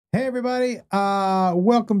Hey everybody,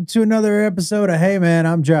 welcome to another episode of Hey Man,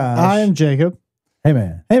 I'm Josh. I am Jacob. Hey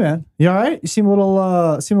man. Hey man, you all right? You seem a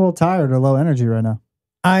little tired or low energy right now.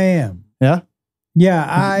 I am. Yeah? Yeah,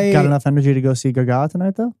 I got enough energy to go see Gaga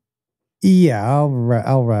tonight though? Yeah, I'll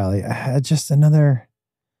rally. Just another.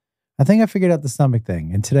 I think I figured out the stomach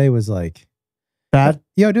thing, and today was like Bad?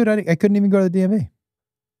 Yo, dude, I couldn't even go to the DMV.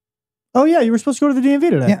 Oh yeah, you were supposed to go to the DMV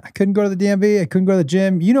today. Yeah, I couldn't go to the DMV. I couldn't go to the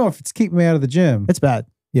gym. You know, if it's keeping me out of the gym, It's bad.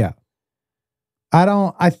 yeah.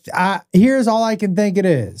 Here's all I can think it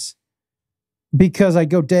is, because I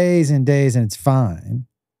go days and days and it's fine,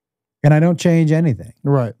 and I don't change anything.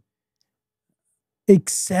 Right.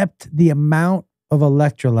 Except the amount of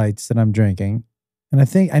electrolytes that I'm drinking. And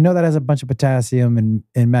I know that has a bunch of potassium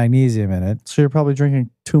and magnesium in it. So you're probably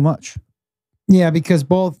drinking too much. Yeah, because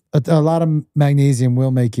a lot of magnesium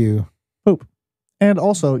will make you poop. And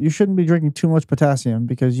also, you shouldn't be drinking too much potassium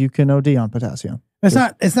because you can OD on potassium. It's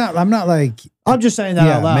not, I'm not like. I'm just saying that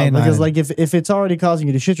out loud because mainline. like if it's already causing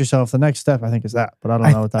you to shit yourself, the next step I think is that. But I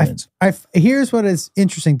don't know what that means. Here's what is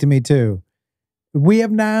interesting to me too. We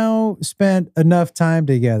have now spent enough time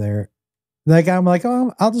together. Like I'm like,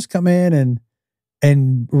 oh, I'll just come in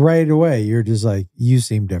and right away you're just like, you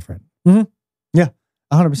seem different. Mm-hmm. Yeah,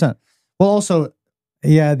 100%. Well, also,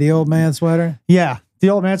 yeah, the old man sweater. Yeah, the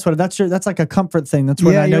old man sweater. That's like a comfort thing. That's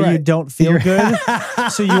when I know you don't feel good,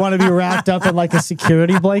 so you want to be wrapped up in like a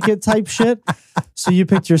security blanket type shit. So you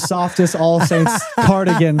picked your softest All Saints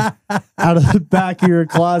cardigan out of the back of your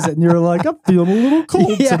closet, and you're like, I'm feeling a little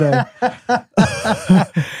cold today.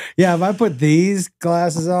 Yeah, if I put these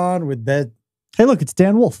glasses on with that. Hey, look, it's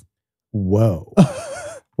Dan Wolf. Whoa.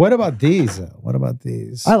 What about these, though? What about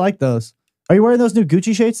these? I like those. Are you wearing those new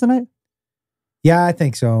Gucci shades tonight? Yeah, I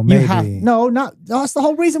think so. Maybe. No, that's the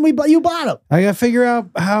whole reason you bought them. I gotta figure out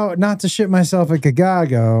how not to shit myself at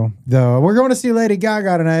Gaga, though. We're going to see Lady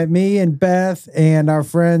Gaga tonight. Me and Beth and our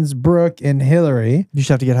friends Brooke and Hillary. You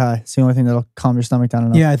should have to get high. It's the only thing that'll calm your stomach down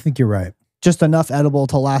enough. Yeah, I think you're right. Just enough edible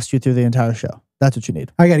to last you through the entire show. That's what you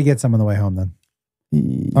need. I got to get some on the way home then.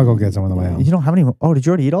 I'll go get some on the way home. You don't have any. Oh, did you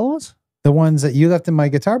already eat all of those? The ones that you left in my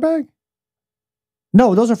guitar bag?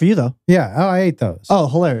 No, those are for you though. Yeah. Oh, I ate those. Oh,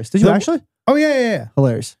 hilarious. Did you actually? Oh, yeah.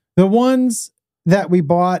 Hilarious. The ones that we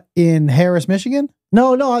bought in Harris, Michigan?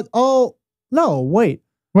 No, wait.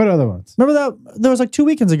 What other ones? Remember that there was like 2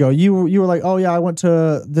 weekends ago. You were like, oh yeah, I went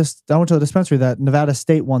to the dispensary, that Nevada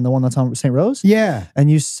State one, the one that's on St. Rose. Yeah. And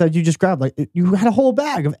you said you just grabbed you had a whole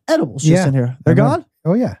bag of edibles just in here. They're gone?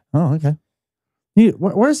 Oh yeah. Oh, okay.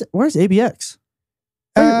 Where's ABX?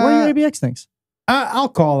 Where are your ABX things? I'll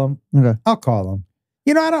call them. Okay. I'll call them.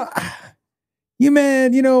 You know, I don't. You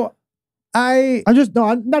man, you know, I'm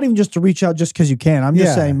not even just to reach out just because you can. I'm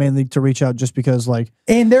just saying mainly to reach out just because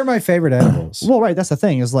and they're my favorite edibles. Well, right. That's the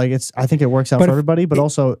thing is I think it works out for everybody, but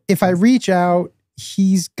also if I reach out,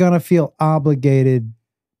 he's going to feel obligated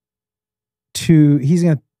he's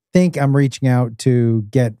going to think I'm reaching out to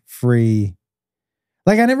get free.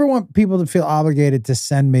 Like I never want people to feel obligated to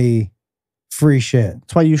send me free shit.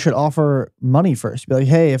 That's why you should offer money first. Be like,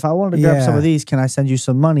 hey, if I wanted to grab some of these, can I send you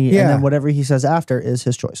some money? Yeah. And then whatever he says after is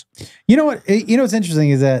his choice. You know what? You know what's interesting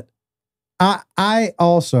is that I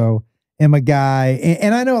also am a guy,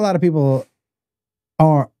 and I know a lot of people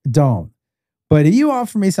don't. But if you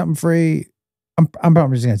offer me something free, I'm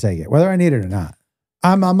probably just gonna take it, whether I need it or not.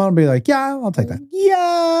 I'm gonna be like, yeah, I'll take that.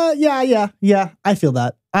 Yeah. I feel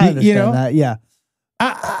that. I understand that. Yeah.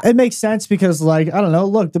 It makes sense because, I don't know.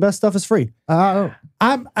 Look, the best stuff is free. I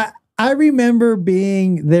remember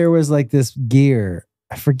there was this gear.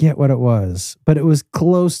 I forget what it was, but it was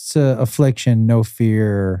close to Affliction, No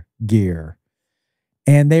Fear gear,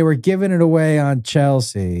 and they were giving it away on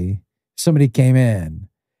Chelsea. Somebody came in,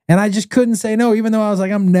 and I just couldn't say no, even though I was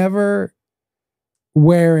like, I'm never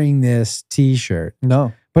wearing this T-shirt.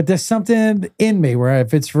 No. But there's something in me where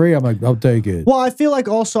if it's free, I'm like, I'll take it. Well, I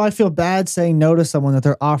feel bad saying no to someone that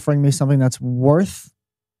they're offering me something that's worth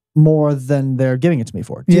more than they're giving it to me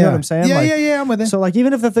for. Do you know what I'm saying? Yeah, I'm with it. So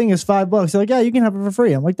even if the thing is $5, you're like, yeah, you can have it for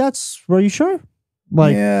free. I'm like, are you sure?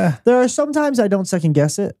 There are sometimes I don't second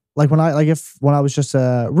guess it. When I was just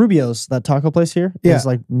Rubio's, that taco place here, is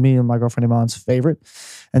me and my girlfriend Maan's favorite.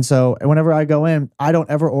 And so whenever I go in, I don't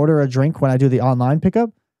ever order a drink when I do the online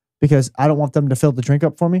pickup, because I don't want them to fill the drink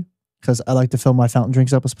up for me, because I like to fill my fountain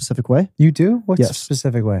drinks up a specific way. You do? What's a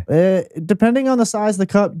specific way? Depending on the size of the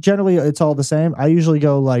cup, generally it's all the same. I usually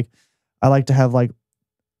go I like to have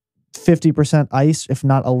 50% ice, if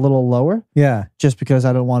not a little lower. Yeah. Just because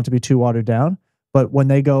I don't want it to be too watered down. But when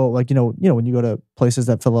they go, when you go to places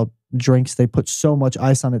that fill up drinks, they put so much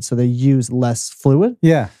ice on it so they use less fluid.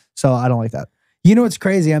 Yeah. So I don't like that. You know what's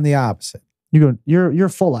crazy? I'm the opposite. You're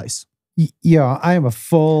full ice. Yeah, I am a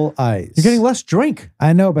full ice. You're getting less drink.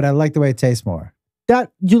 I know, but I like the way it tastes more.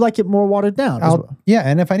 That you like it more watered down. Yeah,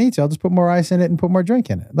 and if I need to, I'll just put more ice in it and put more drink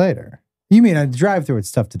in it later. You mean a drive-through?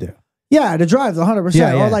 It's tough to do. Yeah, to drive 100%.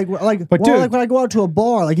 Yeah. Or like when I go out to a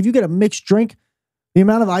bar, like if you get a mixed drink, the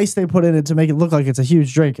amount of ice they put in it to make it look like it's a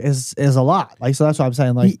huge drink is a lot. Like, so that's what I'm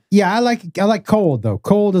saying. Like, yeah, I like cold though.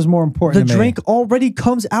 Cold is more important. The drink already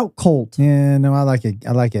comes out cold. Yeah, no, I like it.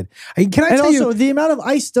 I like it. Can I tell you? And also, the amount of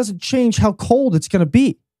ice doesn't change how cold it's going to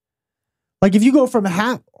be. Like if you go from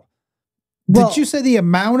half. Well, did you say the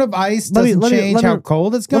amount of ice doesn't change how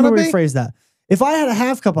cold it's going to be? Let me rephrase that. If I had a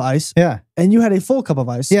half cup of ice, yeah, and you had a full cup of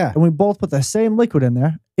ice, yeah, and we both put the same liquid in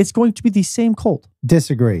there, it's going to be the same cold.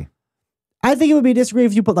 Disagree. I think it would be disagree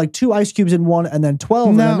if you put like 2 ice cubes in one and then 12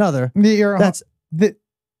 in another. That's the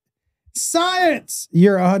science.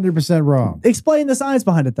 You're 100% wrong. Explain the science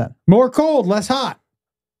behind it then. More cold, less hot.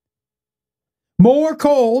 More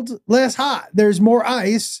cold, less hot. There's more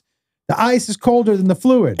ice. The ice is colder than the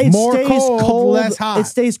fluid. More cold, less hot. It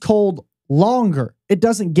stays cold longer. It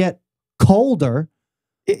doesn't get colder.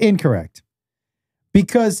 Incorrect.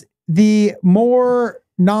 Because the more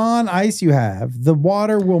non-ice you have, the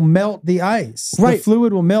water will melt the ice. Right. The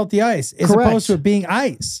fluid will melt the ice as opposed to it being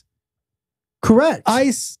ice. Correct.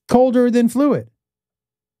 Ice colder than fluid.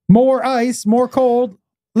 More ice, more cold,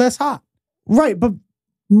 less hot. Right, but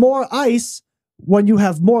more ice, when you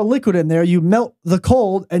have more liquid in there, you melt the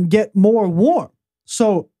cold and get more warm.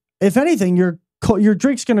 So if anything, your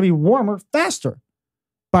drink's going to be warmer faster.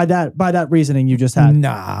 By that reasoning you just had.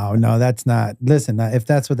 No, that's not. Listen, if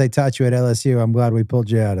that's what they taught you at LSU, I'm glad we pulled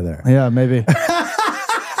you out of there. Yeah, maybe.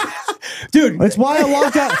 Dude. It's why I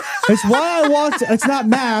walked out. It's not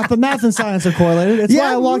math, but math and science are correlated. It's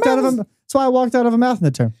why I walked out of a math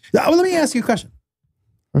midterm. Well, let me ask you a question.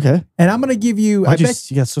 Okay. And I'm going to give you...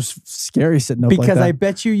 You got so scary sitting up because like that. I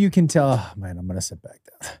bet you can tell... Oh, man, I'm going to sit back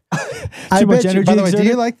down. Too much energy. By the way, do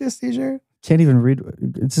you like this t-shirt? Can't even read.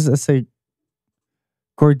 It's just, let's say...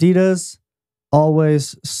 Gorditas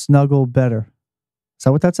always snuggle better. Is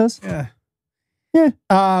that what that says? Yeah.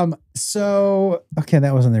 Yeah. So, okay,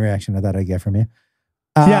 that wasn't the reaction I thought I'd get from you.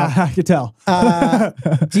 Yeah, I could tell.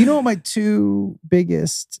 Do you know what my 2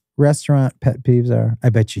 biggest restaurant pet peeves are? I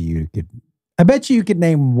bet you could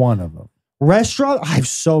name one of them. Restaurant? I have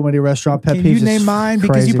so many restaurant pet peeves. Can you name mine?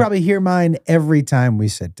 Crazy. Because you probably hear mine every time we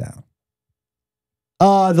sit down.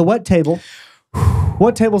 The wet table.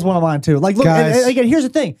 What table's one of mine too? Like, look, and again, here's the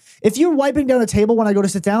thing. If you're wiping down the table when I go to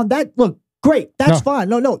sit down, great. That's fine.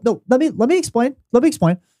 No. Let me explain.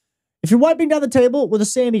 If you're wiping down the table with a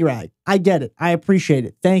sandy rag, I get it. I appreciate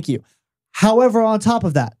it. Thank you. However, on top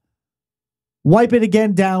of that, wipe it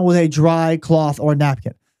again down with a dry cloth or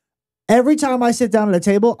napkin. Every time I sit down at a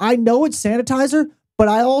table, I know it's sanitizer, but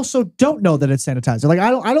I also don't know that it's sanitizer. Like, I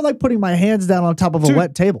don't like putting my hands down on top of a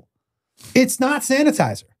wet table. It's not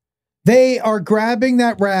sanitizer. They are grabbing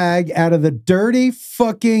that rag out of the dirty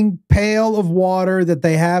fucking pail of water that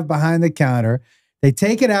they have behind the counter. They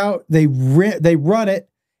take it out, they run it,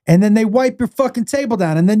 and then they wipe your fucking table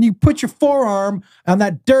down. And then you put your forearm on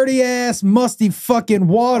that dirty ass, musty fucking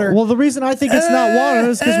water. Well, the reason I think it's not water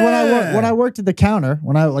is because when I worked at the counter,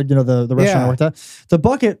 the restaurant I worked at, the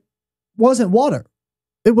bucket wasn't water.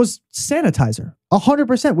 It was sanitizer.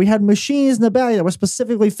 100%. We had machines in the back that were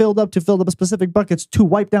specifically filled up specific buckets to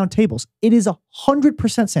wipe down tables. It is 100%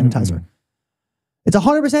 sanitizer. It's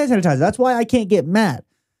 100% sanitizer. That's why I can't get mad.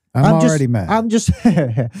 I'm already mad. I'm just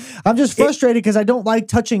frustrated because I don't like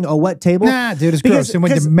touching a wet table. Nah, dude, it's gross. And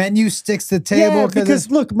when the menu sticks to the table, yeah,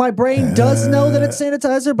 because look, my brain does know that it's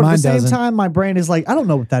sanitizer, but at the same time, my brain is like, I don't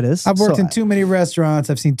know what that is. I've worked in too many restaurants.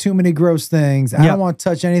 I've seen too many gross things. I don't want to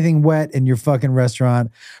touch anything wet in your fucking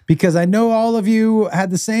restaurant because I know all of you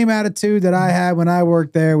had the same attitude that I had when I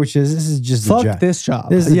worked there, which is this is just a job. Fuck this job.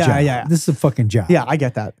 This is a job. Yeah. This is a fucking job. Yeah, I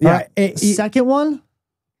get that. Yeah. Right. Second one.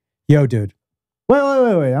 Yo, dude. Wait.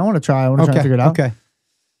 I want to try. I want to try to figure it out. Okay. I'm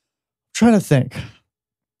trying to think.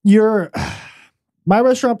 My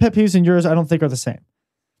restaurant pet peeves and yours, I don't think are the same.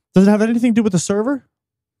 Does it have anything to do with the server?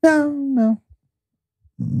 No.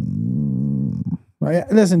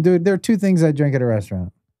 Listen, dude, there are 2 things I drink at a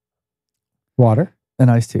restaurant. Water.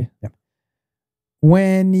 And iced tea. Yep.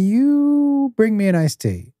 When you bring me an iced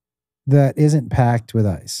tea that isn't packed with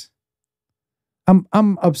ice,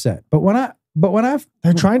 I'm upset. But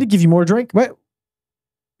they're trying to give you more drink. What?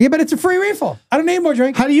 Yeah, but it's a free refill. I don't need more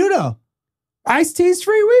drink. How do you know? Iced tea's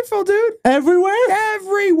free refill, dude. Everywhere?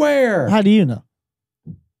 Everywhere. How do you know?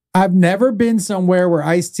 I've never been somewhere where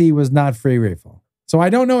iced tea was not free refill. So I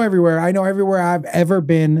don't know everywhere. I know everywhere I've ever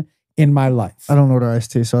been in my life. I don't order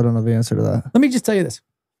iced tea, so I don't know the answer to that. Let me just tell you this.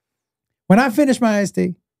 When I finish my iced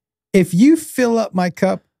tea, if you fill up my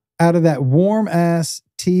cup out of that warm ass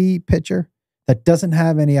tea pitcher that doesn't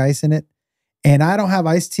have any ice in it, and I don't have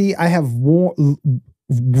iced tea, I have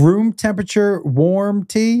room temperature warm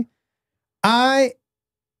tea, I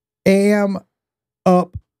am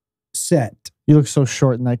upset. You look so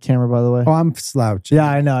short in that camera, by the way. Oh, I'm slouching. Yeah,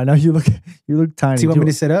 I know. You look tiny. Do you want me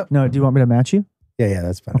to sit up? No, do you want me to match you? Yeah,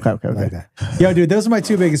 that's fine. Okay. Like that. Yo, dude, those are my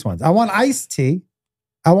two biggest ones. I want iced tea.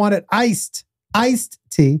 I want it iced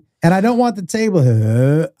tea. And I don't want the table.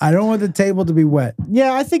 I don't want the table to be wet.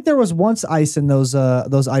 Yeah, I think there was once ice in those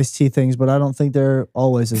iced tea things, but I don't think there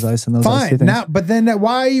always is ice in those iced tea things. Now, but then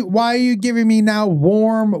why are you giving me now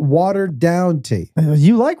warm, watered down tea?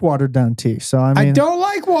 You like watered down tea, so I mean, I don't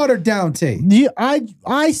like watered down tea.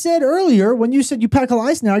 I said earlier when you said you pack a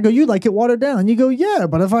ice now, I go, you like it watered down. And you go, yeah,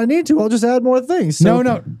 but if I need to, I'll just add more things. So,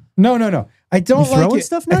 No. I don't you like it.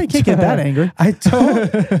 Stuff now. You can't get that angry. I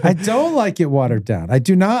don't like it watered down. I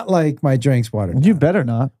do not like my drinks watered down. You better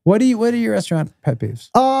not. What are your restaurant pet peeves?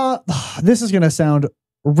 This is gonna sound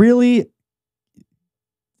really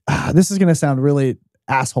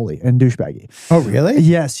assholey and douchebaggy. Oh, really?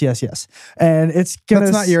 Yes. And it's gonna.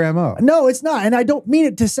 That's not your MO. No, it's not. And I don't mean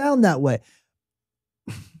it to sound that way.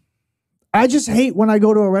 I just hate when I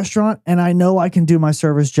go to a restaurant and I know I can do my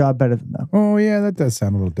server's job better than them. Oh, yeah, that does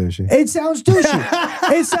sound a little douchey. It sounds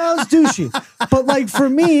douchey. It sounds douchey. But like for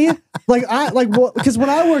me, because when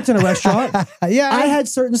I worked in a restaurant, I had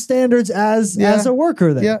certain standards as a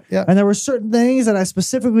worker there. Yeah. And there were certain things that I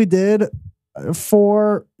specifically did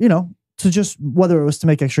for, to just, whether it was to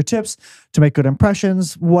make extra tips, to make good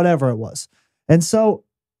impressions, whatever it was. And so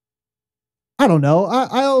I don't know.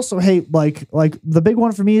 I also hate like the big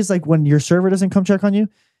one for me is like when your server doesn't come check on you.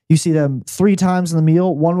 You see them 3 times in the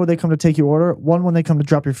meal. One when they come to take your order, one when they come to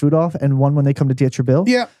drop your food off, and one when they come to get your bill.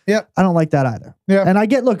 Yeah. I don't like that either. Yeah. And I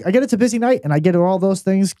get it's a busy night, and I get all those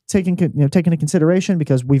things taken into consideration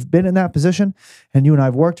because we've been in that position, and you and I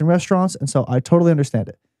have worked in restaurants, and so I totally understand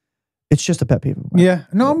it. It's just a pet peeve. Yeah.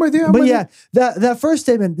 No, I'm with you. That first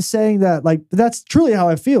statement saying that, like, that's truly how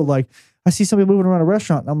I feel. Like, I see somebody moving around a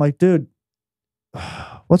restaurant, and I'm like, dude,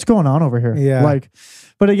 what's going on over here? Yeah. Like,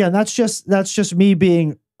 but again, that's just me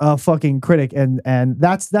being a fucking critic, and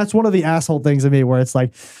that's one of the asshole things of me where it's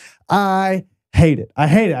like, I hate it. I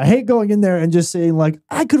hate going in there and just saying like,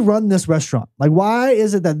 I could run this restaurant. Like, why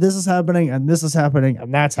is it that this is happening and this is happening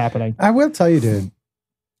and that's happening? I will tell you, dude,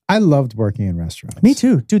 I loved working in restaurants. Me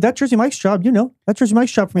too, dude. That Jersey Mike's job, that Jersey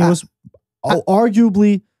Mike's job for me was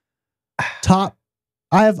arguably top.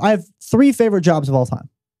 I have 3 favorite jobs of all time.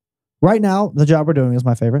 Right now, the job we're doing is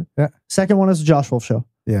my favorite. Yeah. Second one is the Josh Wolf Show.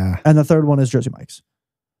 Yeah. And the third one is Jersey Mike's.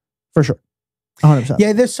 For sure. 100%.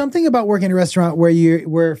 Yeah, there's something about working in a restaurant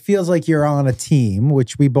where it feels like you're on a team,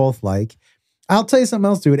 which we both like. I'll tell you something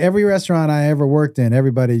else, dude. Every restaurant I ever worked in,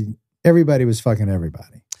 everybody was fucking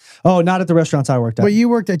everybody. Oh, not at the restaurants I worked at. But you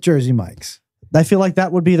worked at Jersey Mike's. I feel like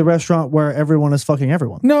that would be the restaurant where everyone is fucking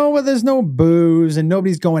everyone. No, well, there's no booze and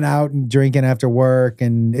nobody's going out and drinking after work,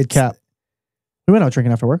 and it's Cap. We went out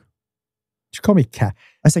drinking after work. Did you call me Cap?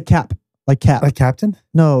 I said Cap. Like Cap. Like Captain?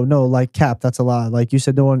 No, like Cap. That's a lie. Like you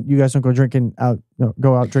said, you guys don't go drinking out. No,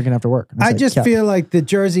 go out drinking after work. I just feel like the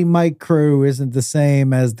Jersey Mike crew isn't the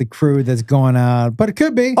same as the crew that's going out, but it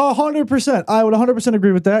could be. 100%. I would 100%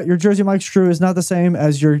 agree with that. Your Jersey Mike's crew is not the same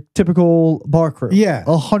as your typical bar crew. Yeah,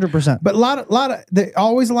 100%. But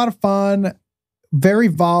always a lot of fun, very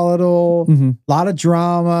volatile, a lot of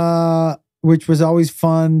drama, which was always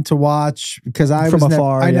fun to watch because I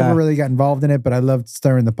never really got involved in it, but I loved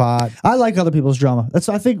stirring the pot. I like other people's drama. It's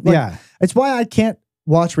why I can't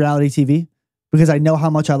watch reality TV because I know how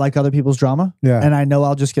much I like other people's drama. Yeah. And I know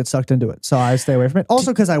I'll just get sucked into it. So I stay away from it.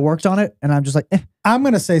 Also because I worked on it and I'm just like, eh. I'm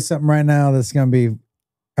going to say something right now that's going to be,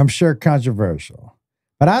 I'm sure, controversial.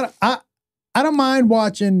 But I don't mind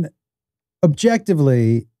watching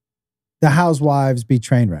objectively the housewives be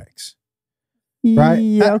train wrecks. Right?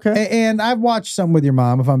 Yeah, okay. And I've watched some with your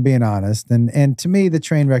mom, if I'm being honest. And to me, the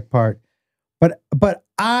train wreck part. But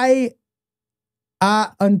I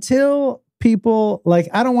until people like,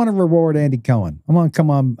 I don't want to reward Andy Cohen. I'm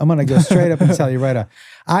gonna go straight up and tell you right now.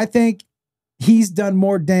 I think he's done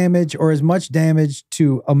more damage or as much damage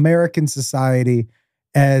to American society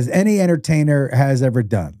as any entertainer has ever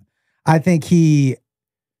done. I think he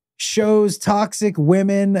shows toxic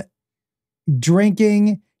women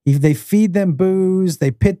drinking. They feed them booze. They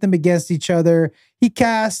pit them against each other. He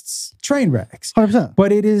casts train wrecks. 100%.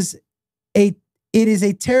 But it is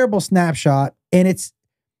a terrible snapshot, and it's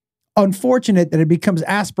unfortunate that it becomes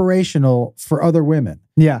aspirational for other women.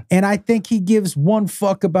 Yeah. And I think he gives one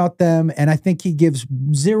fuck about them, and I think he gives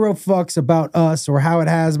 0 fucks about us or how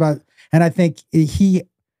And I think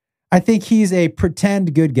he's a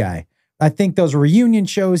pretend good guy. I think those reunion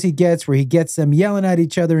shows he gets where he gets them yelling at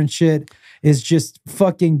each other and shit is just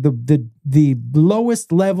fucking the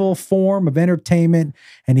lowest level form of entertainment,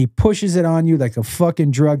 and he pushes it on you like a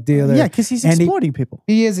fucking drug dealer. Yeah, because he's exploiting people.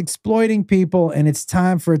 He is exploiting people, and it's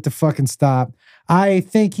time for it to fucking stop. I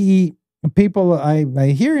think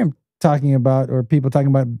I hear him talking about, or people talking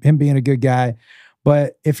about him being a good guy,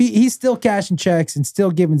 but if he's still cashing checks and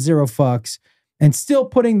still giving zero fucks and still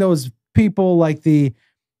putting those people like the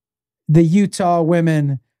Utah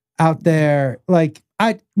women out there, like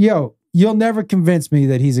you'll never convince me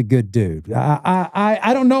that he's a good dude.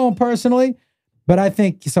 I don't know him personally, but I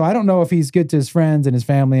think so. I don't know if he's good to his friends and his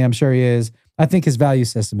family. I'm sure he is. I think his value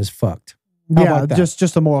system is fucked. Yeah,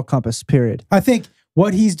 just a moral compass, period. I think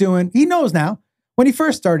what he's doing, he knows now. When he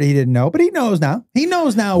first started, he didn't know, but he knows now. He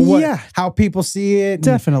knows now how people see it. And,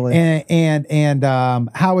 definitely. And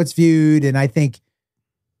how it's viewed. And I think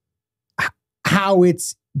how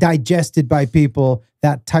it's digested by people,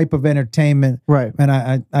 that type of entertainment. Right. And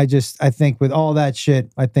I think with all that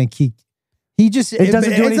shit, I think he just, it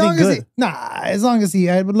doesn't do anything good. As long as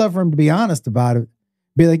I would love for him to be honest about it.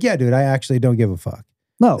 Be like, yeah, dude, I actually don't give a fuck.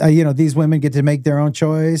 No. These women get to make their own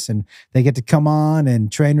choice and they get to come on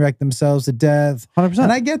and train wreck themselves to death. 100%.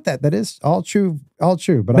 And I get that. That is all true.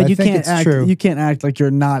 But I think it's true. You can't act like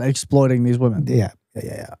you're not exploiting these women. Yeah.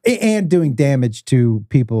 And doing damage to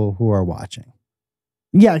people who are watching.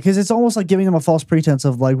 Yeah, because it's almost like giving them a false pretense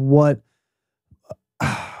of like what,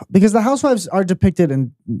 because the housewives are depicted,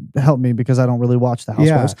 and help me because I don't really watch the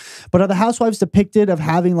housewives, but are the housewives depicted of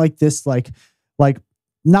having like this like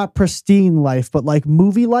not pristine life, but like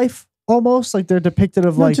movie life almost? Like they're depicted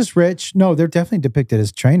of not just rich. No, they're definitely depicted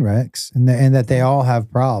as train wrecks, and that they all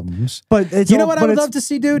have problems. But it's what I would love to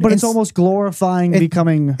see, dude? But it's almost glorifying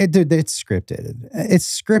becoming. Dude, it's scripted.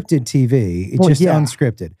 It's scripted TV. It's just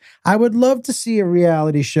unscripted. I would love to see a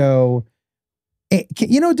reality show.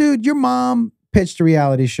 Dude, your mom pitched a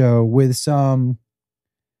reality show with some.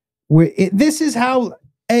 This is how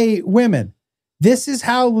women. This is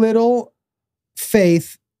how little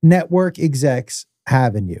faith network execs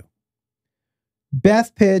have in you.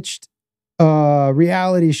 Beth pitched a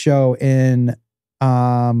reality show in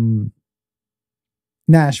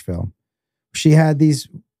Nashville. She had these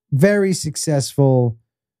very successful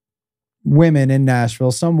women in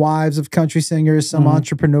Nashville, some wives of country singers, some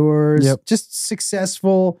entrepreneurs, just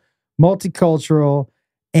successful, multicultural,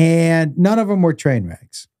 and none of them were train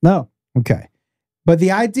wrecks. No. Okay. But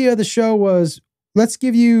the idea of the show was, let's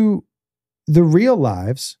give you the real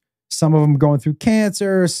lives, some of them going through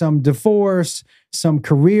cancer, some divorce, some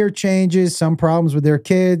career changes, some problems with their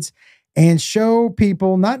kids, and show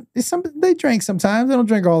people they drink sometimes, they don't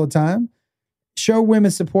drink all the time. Show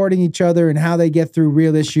women supporting each other and how they get through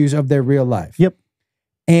real issues of their real life. Yep.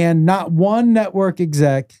 And not one network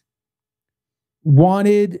exec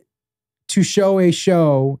wanted to show a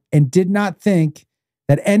show and did not think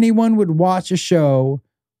that anyone would watch a show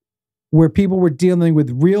where people were dealing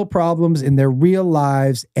with real problems in their real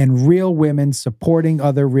lives and real women supporting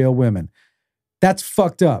other real women. That's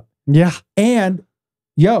fucked up. Yeah. And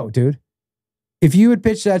dude, if you would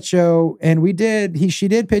pitch that show, and she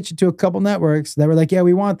did pitch it to a couple networks that were like, yeah,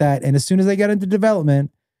 we want that. And as soon as they got into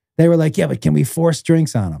development, they were like, yeah, but can we force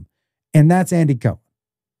drinks on them? And that's Andy Cohen.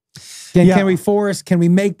 Can we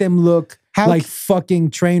make them look like fucking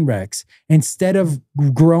train wrecks instead of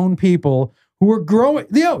grown people who are growing?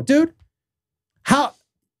 Dude, how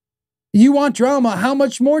you want drama? How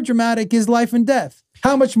much more dramatic is life and death?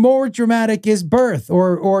 How much more dramatic is birth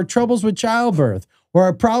or troubles with childbirth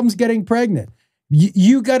or problems getting pregnant?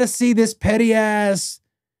 You got to see this petty ass,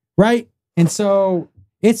 right? And so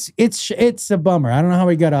it's a bummer. I don't know how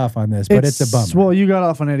we got off on this, but it's a bummer. Well, you got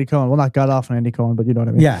off on Andy Cohen. Well, not got off on Andy Cohen, but you know what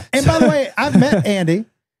I mean. Yeah. And by the way, I've met Andy,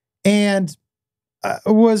 and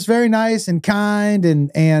was very nice and kind,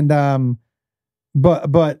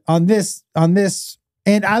 but on this,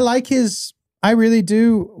 and I like his. I really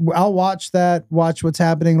do. I'll watch what's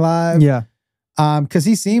happening live. Yeah. Because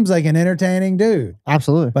he seems like an entertaining dude.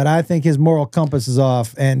 Absolutely. But I think his moral compass is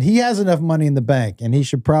off, and he has enough money in the bank, and he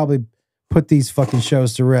should probably put these fucking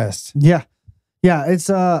shows to rest. Yeah. Yeah. It's,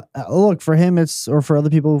 look, for him, or for other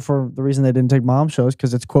people, for the reason they didn't take mom shows,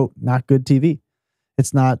 because it's, quote, not good TV.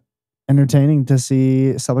 It's not entertaining to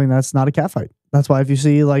see something that's not a catfight. That's why if you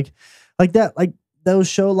see like that, like those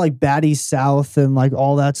show like Baddies South and like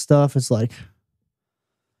all that stuff, it's like,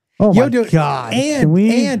 oh my God. And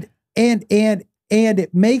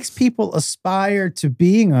it makes people aspire to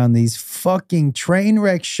being on these fucking train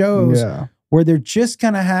wreck shows where they're just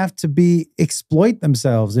gonna have to exploit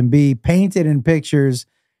themselves and be painted in pictures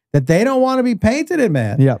that they don't want to be painted in,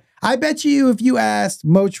 man. Yeah. I bet you if you asked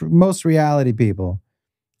most reality people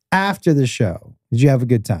after the show, did you have a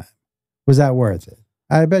good time? Was that worth it?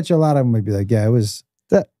 I bet you a lot of them would be like, yeah, it was.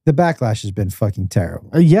 The backlash has been fucking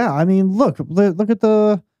terrible. Yeah, I mean, look at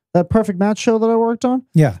that Perfect Match show that I worked on.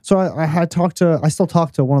 Yeah. So I still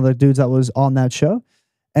talk to one of the dudes that was on that show,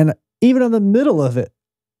 and even in the middle of it,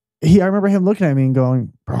 I remember him looking at me and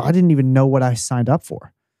going, "Bro, I didn't even know what I signed up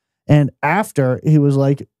for." And after, he was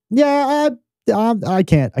like, "Yeah, I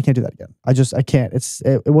can't do that again. I can't.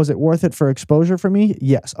 Was it worth it for exposure for me?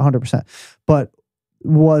 Yes, 100%. But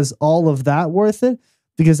was all of that worth it?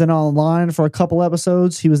 Because then online for a couple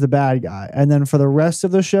episodes, he was the bad guy. And then for the rest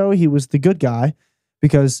of the show, he was the good guy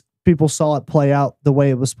because people saw it play out the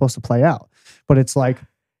way it was supposed to play out. But it's like,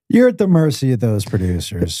 you're at the mercy of those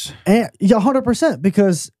producers. And, yeah, 100%.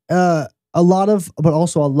 Because a lot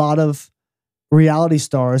of reality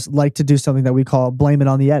stars like to do something that we call blame it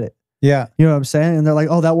on the edit. Yeah. You know what I'm saying? And they're like,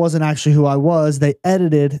 oh, that wasn't actually who I was. They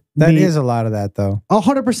edited That me. is a lot of that, though.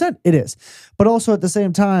 100% it is. But also at the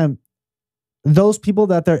same time, those people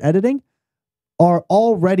that they're editing are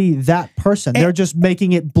already that person. They're just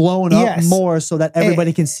making it blown up more so that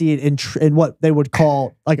everybody can see it in what they would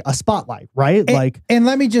call like a spotlight, right? And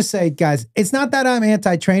let me just say, guys, it's not that I'm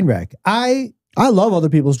anti-train wreck. I love other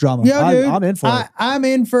people's drama. Yeah, dude, I'm in for it. I'm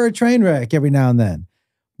in for a train wreck every now and then,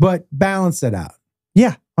 but balance it out.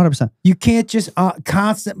 Yeah, 100%. You can't just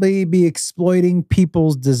constantly be exploiting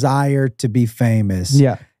people's desire to be famous.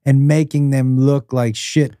 Yeah. And making them look like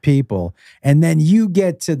shit people. And then you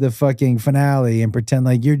get to the fucking finale and pretend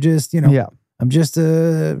like you're just, I'm just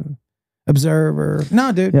a observer.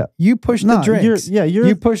 No, dude. Yeah. You push the drinks.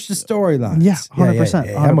 You push the storylines. Yeah,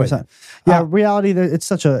 100%. 100%. Yeah, reality, it's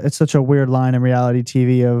such a weird line in reality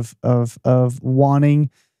TV of wanting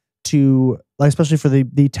to, like, especially for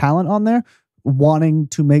the talent on there, wanting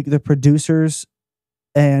to make the producers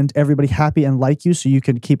and everybody happy and like you so you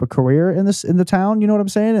can keep a career in the town, you know what I'm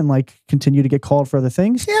saying? And like continue to get called for other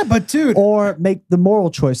things. Yeah, but dude. Or make the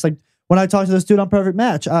moral choice. Like when I talked to this dude on Perfect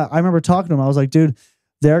Match, I remember talking to him. I was like, dude,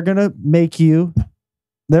 they're going to make you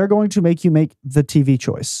make the TV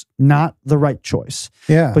choice, not the right choice.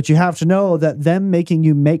 Yeah. But you have to know that them making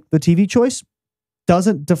you make the TV choice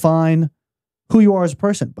doesn't define who you are as a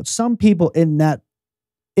person. But some people in that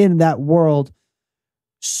world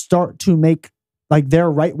start to make like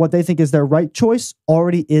what they think is their right choice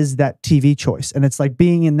already is that TV choice. And it's like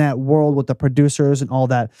being in that world with the producers and all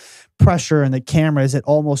that pressure and the cameras, it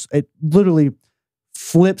literally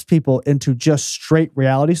flips people into just straight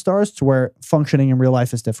reality stars to where functioning in real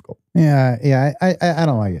life is difficult. Yeah. I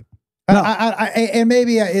don't like it. No. And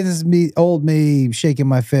maybe it is me shaking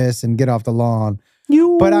my fist and get off the lawn.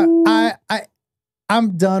 But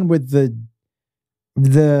I'm done with the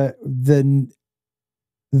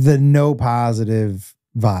no positive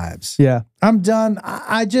vibes. Yeah. I'm done.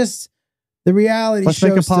 I just the reality let's show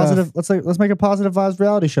make a positive stuff, let's make a positive vibes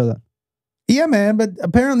reality show then. Yeah, man, but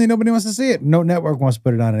apparently nobody wants to see it. No network wants to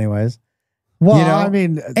put it on anyways. Well, I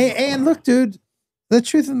mean, and look, dude, the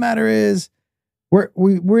truth of the matter is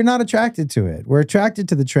we're not attracted to it. We're attracted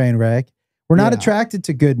to the train wreck. We're not attracted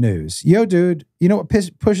to good news. Yo, dude, you know what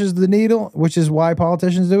pushes the needle, which is why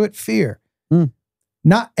politicians do it? Fear.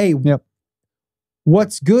 Not a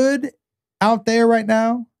What's good out there right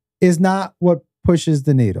now is not what pushes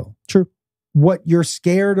the needle. True. What you're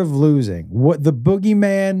scared of losing, what the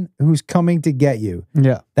boogeyman who's coming to get you.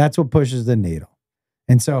 Yeah. That's what pushes the needle.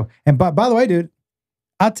 And so, and by the way, dude,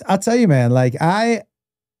 I'll tell you, man, like I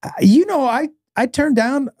turned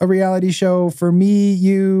down a reality show for me,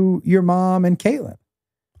 you, your mom, and Caitlin.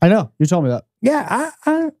 I know. You told me that. Yeah.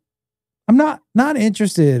 I'm not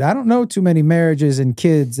interested. I don't know too many marriages and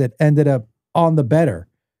kids that ended up on the better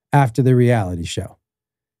after the reality show.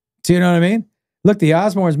 Do you know what I mean? Look, the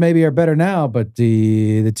Osbournes maybe are better now, but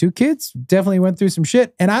the two kids definitely went through some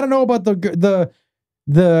shit. And I don't know about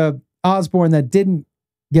the Osbourne that didn't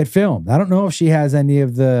get filmed. I don't know if she has any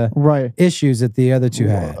of the issues that the other two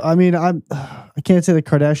had. I mean, I can't say the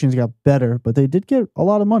Kardashians got better, but they did get a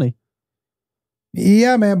lot of money.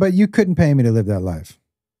 Yeah, man, but you couldn't pay me to live that life.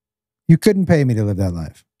 You couldn't pay me to live that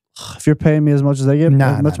life. If you're paying me as much as they get,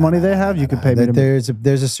 as much money they have, you can pay me. There's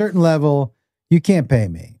a certain level you can't pay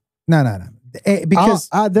me. No. Because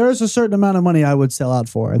there's a certain amount of money I would sell out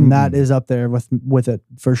for, and that is up there with it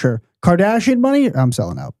for sure. Kardashian money, I'm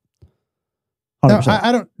selling out. 100%. No,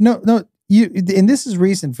 I don't. No. You and this is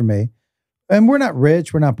recent for me, and we're not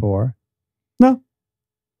rich, we're not poor. No.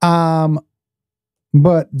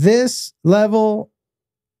 But this level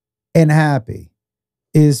and happy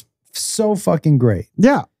is so fucking great.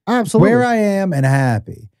 Yeah. Absolutely. Where I am and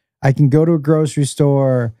happy. I can go to a grocery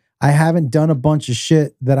store. I haven't done a bunch of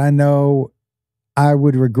shit that I know I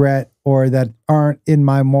would regret or that aren't in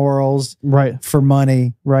my morals for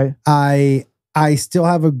money. Right. I still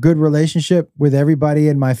have a good relationship with everybody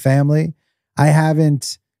in my family. I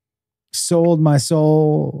haven't sold my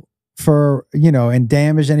soul for, and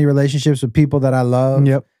damaged any relationships with people that I love.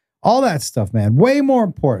 Yep. All that stuff, man. Way more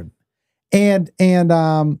important. And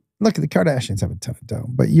look, the Kardashians have a ton of dough,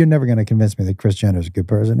 but you're never going to convince me that Kris Jenner's a good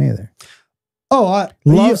person either. Oh,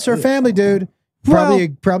 loves her family, dude.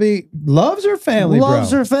 Probably loves her family.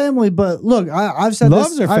 Loves her family, but look, I've said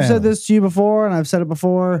this to you before, and I've said it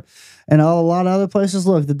before, and a lot of other places.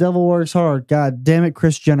 Look, the devil works hard. God damn it,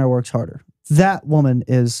 Kris Jenner works harder. That woman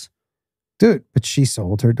is, dude. But she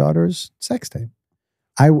sold her daughter's sex tape.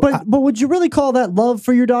 But would you really call that love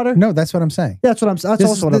for your daughter? No, that's what I'm saying. That's also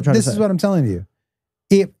what I'm trying to say. This is what I'm telling you.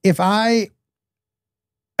 If I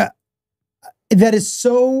that is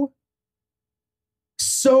so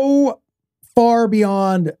far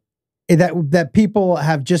beyond that people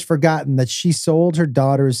have just forgotten that she sold her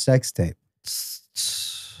daughter's sex tape.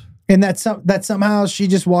 And that somehow she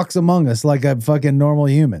just walks among us like a fucking normal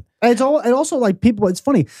human. And also like people, it's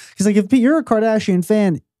funny because like if you're a Kardashian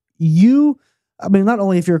fan, not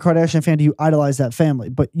only if you're a Kardashian fan do you idolize that family,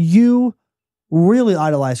 but you really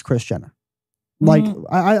idolize Kris Jenner. Like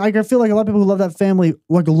I feel like a lot of people who love that family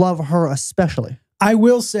like love her especially. I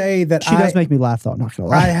will say that she does make me laugh though. I'm not gonna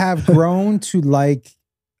lie. I have grown to like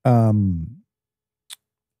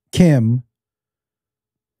Kim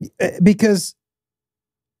because,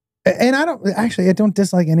 and I don't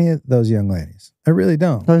dislike any of those young ladies. I really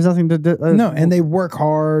don't. There's nothing to do. No, and they work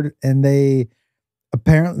hard, and they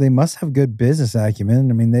must have good business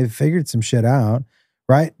acumen. I mean, they've figured some shit out,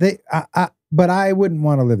 right? But I wouldn't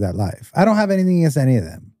want to live that life. I don't have anything against any of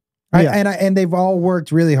them. Right? Yeah. And they've all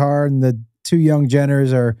worked really hard, and the two young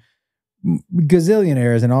Jenners are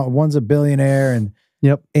gazillionaires, and one's a billionaire, and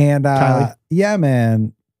yeah,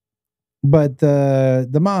 man. But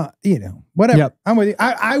the mom, whatever. Yep. I'm with you.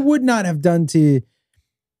 I would not have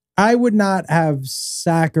I would not have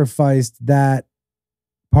sacrificed that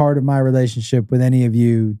part of my relationship with any of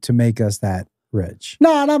you to make us that rich.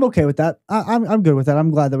 No, and I'm okay with that. I'm good with that. I'm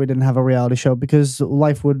glad that we didn't have a reality show because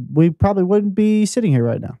we probably wouldn't be sitting here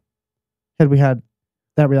right now had we had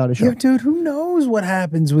that reality show. Yeah, dude, who knows what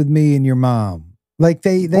happens with me and your mom? Like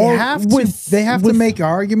they have to make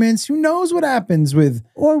arguments. Who knows what happens with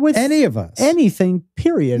any of us? Anything,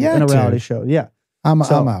 period, in a reality show. Yeah. I'm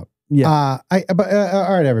out. Yeah. All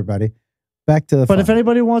right, everybody. Back to the But if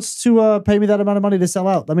anybody wants to pay me that amount of money to sell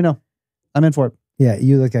out, let me know. I'm in for it. Yeah,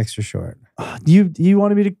 you look extra short. You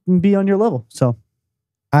wanted me to be on your level, so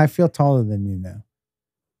I feel taller than you now.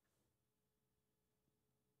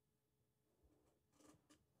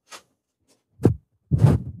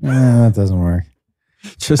 That doesn't work.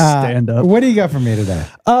 Just stand up. What do you got for me today?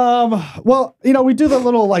 Well, we do the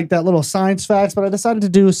little that little science facts, but I decided to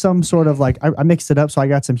do some sort of I mixed it up. So I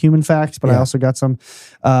got some human facts, but I also got some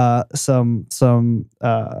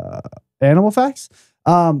animal facts.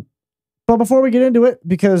 But before we get into it,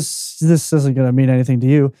 because this isn't going to mean anything to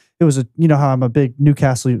you, it was how I'm a big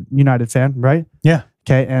Newcastle United fan, right? Yeah.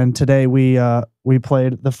 Okay. And today we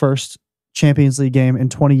played the first Champions League game in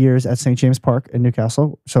 20 years at St. James Park in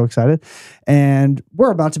Newcastle. So excited. And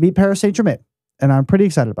we're about to beat Paris Saint-Germain. And I'm pretty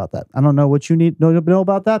excited about that. I don't know what you need to know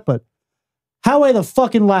about that, but how are the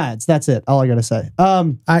fucking lads? That's it. All I got to say.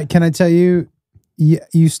 Can I tell you,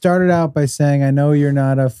 you started out by saying, I know you're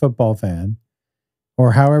not a football fan,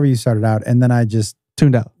 or however you started out. And then I just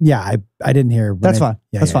tuned out. Yeah. I didn't hear. That's fine.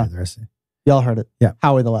 That's fine. Y'all heard it. Yeah.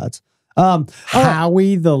 How are the lads?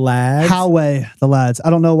 Howie the lads. Howie the lads. I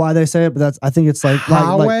don't know why they say it, but I think it's like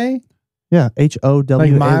Howie. Yeah, Howie.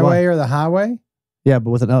 Like my way or the highway. Yeah,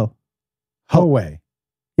 but with an O. Howie.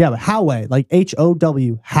 Yeah, but Howie, like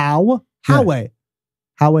How. Howie.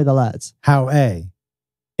 Howie the lads. Howie.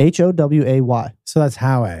 Howay. So that's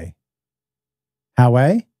Howie.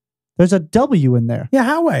 Howie. There's a W in there. Yeah,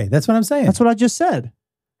 Howie. That's what I'm saying. That's what I just said.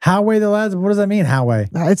 Howie the lads. What does that mean? Howie.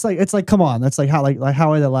 It's like come on. That's like how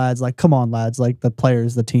Howie the lads. Like come on, lads. Like the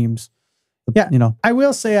players, the teams. I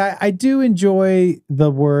will say I do enjoy the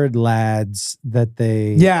word lads that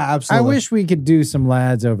they. Yeah, absolutely. I wish we could do some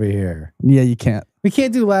lads over here. Yeah, you can't. We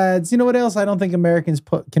can't do lads. You know what else I don't think Americans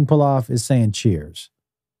can pull off is saying cheers.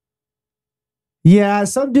 Yeah,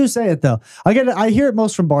 some do say it though. I hear it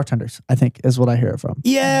most from bartenders, I think, is what I hear it from.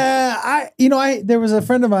 Yeah, there was a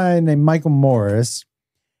friend of mine named Michael Morris,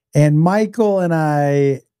 and Michael and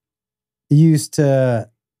I used to,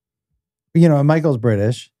 Michael's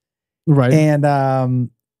British. Right. And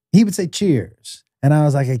he would say cheers. And I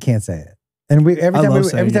was like, I can't say it. And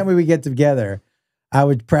every time we would get together, I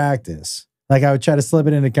would practice. Like I would try to slip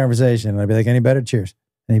it into conversation, and I'd be like, "Any better? Cheers."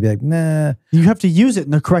 And he'd be like, "Nah." You have to use it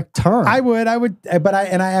in the correct term. I would, but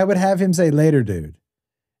I would have him say "later, dude,"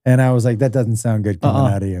 and I was like, "That doesn't sound good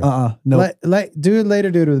coming out of you." No. Do it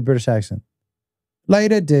later, dude, with a British accent.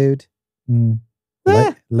 Later, dude.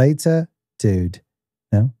 Later, dude.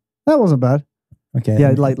 No, that wasn't bad. Okay.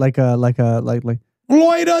 Yeah, like later,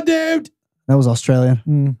 dude. That was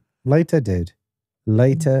Australian. Later, dude.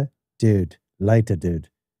 Later, dude. Later, dude.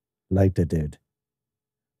 Later, dude.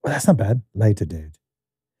 Well, that's not bad. Later, dude.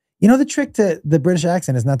 You know, the trick to the British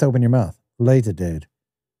accent is not to open your mouth. Later, dude.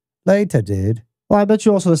 Later, dude. Well, I bet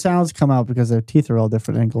you also the sounds come out because their teeth are all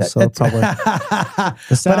different angles. So probably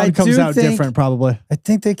the sound comes out different, probably. I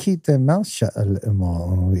think they keep their mouth shut a little more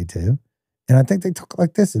than we do. And I think they talk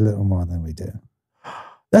like this a little more than we do.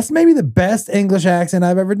 That's maybe the best English accent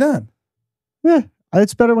I've ever done. Yeah.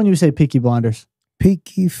 It's better when you say Peaky Blinders.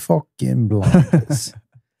 Peaky fucking Blinders.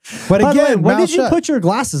 But By again, the way, when did you put your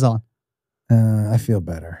glasses on? I feel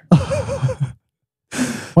better.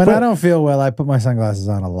 When I don't feel well, I put my sunglasses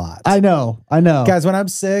on a lot. I know. Guys, when I'm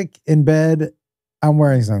sick in bed, I'm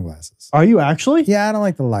wearing sunglasses. Are you actually? Yeah, I don't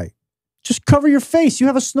like the light. Just cover your face. You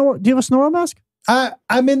have a snore. Do you have a snore mask?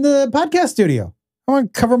 I'm in the podcast studio. I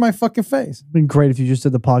want to cover my fucking face. It'd been great if you just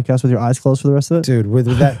did the podcast with your eyes closed for the rest of it. Dude, with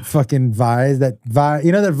that fucking visor,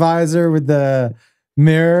 you know that visor with the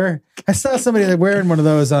mirror? I saw somebody like wearing one of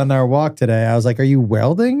those on our walk today. I was like, are you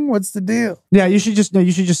welding? What's the deal? Yeah, you should just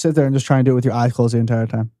sit there and just try and do it with your eyes closed the entire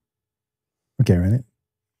time. Okay, ready?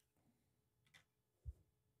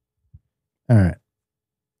 All right.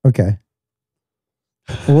 Okay.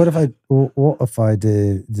 Well, what if I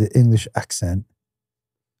did the English accent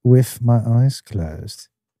with my eyes closed?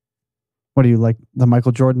 What are you, like the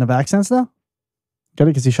Michael Jordan of accents now? Get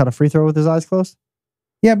it? Because he shot a free throw with his eyes closed?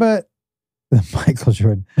 Yeah, but Michael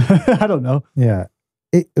Jordan. I don't know. Yeah.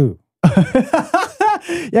 Ooh.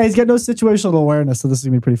 Yeah, he's got no situational awareness, so this is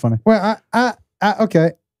gonna be pretty funny. Well,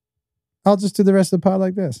 okay. I'll just do the rest of the pod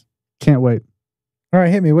like this. Can't wait. All right,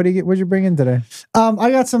 hit me. What'd you bring in today?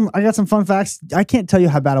 I got some fun facts. I can't tell you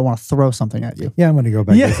how bad I want to throw something at you. Yeah, I'm gonna go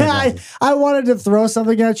back. Yeah, I wanted to throw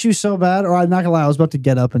something at you so bad, or I'm not gonna lie, I was about to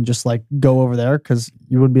get up and just like go over there because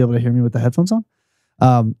you wouldn't be able to hear me with the headphones on.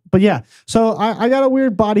 But yeah, so I got a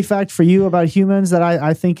weird body fact for you about humans that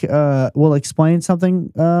I think will explain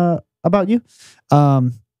something about you.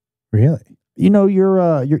 Really? You know,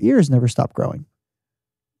 your ears never stop growing.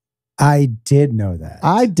 I did know that.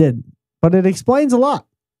 I didn't, but it explains a lot.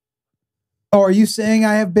 Oh, are you saying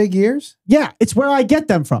I have big ears? Yeah, it's where I get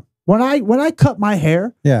them from. When I cut my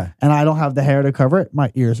hair, yeah, and I don't have the hair to cover it,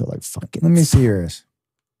 my ears are like fucking. Let me see yours.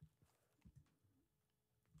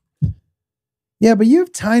 Yeah, but you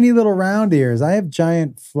have tiny little round ears. I have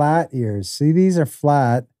giant flat ears. See, these are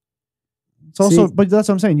flat. It's also, but that's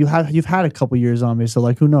what I'm saying. You've had a couple years on me, so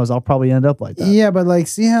like, who knows? I'll probably end up like that. Yeah, but like,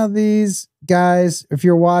 see how these guys, if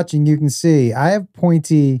you're watching, you can see I have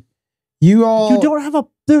pointy. You don't have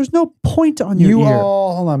there's no point on your ear.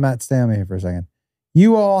 Hold on, Matt, stay on me here for a second.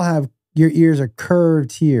 You all have, your ears are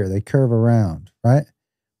curved here. They curve around, right?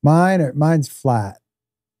 Mine's flat,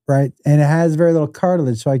 right? And it has very little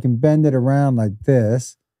cartilage, so I can bend it around like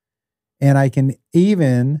this. And I can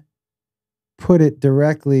even put it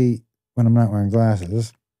directly when I'm not wearing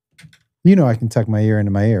glasses. You know I can tuck my ear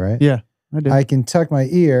into my ear, right? Yeah, I do. I can tuck my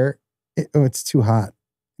ear. It's too hot.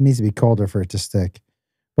 It needs to be colder for it to stick.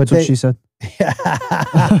 But that's what she said.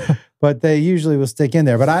 But they usually will stick in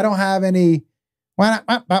there. But I don't have any.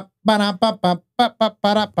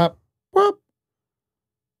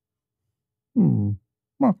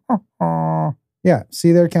 Yeah,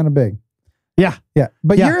 see, they're kind of big. Yeah.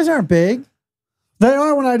 But yours aren't big. They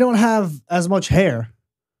are when I don't have as much hair.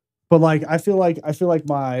 But like I feel like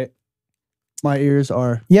my ears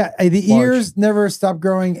are the large. Ears never stop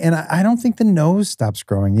growing, and I don't think the nose stops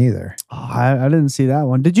growing either. Oh, I didn't see that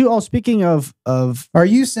one. Did you? Oh, speaking of, are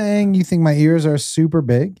you saying you think my ears are super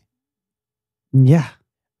big? Yeah.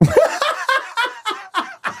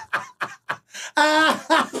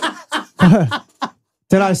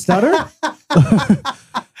 Did I stutter?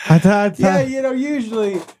 Yeah,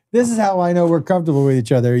 usually. This is how I know we're comfortable with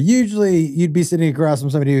each other. Usually you'd be sitting across from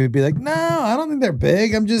somebody who'd be like, no, I don't think they're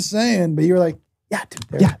big. I'm just saying. But you were like, yeah,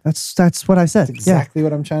 dude. Yeah, that's what I said. That's exactly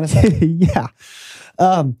what I'm trying to say. Yeah.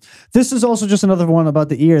 This is also just another one about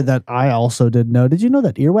the ear that I also didn't know. Did you know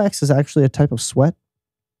that earwax is actually a type of sweat?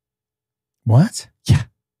 What? Yeah.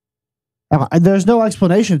 There's no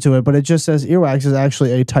explanation to it, but it just says earwax is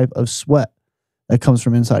actually a type of sweat that comes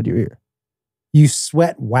from inside your ear. You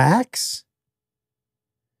sweat wax?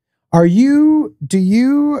 Do you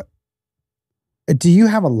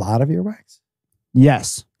have a lot of earwax?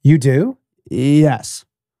 Yes. You do? Yes.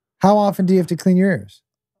 How often do you have to clean your ears?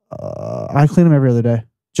 I clean them every other day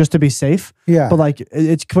just to be safe. Yeah. But like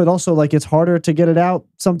but also like it's harder to get it out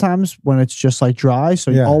sometimes when it's just like dry.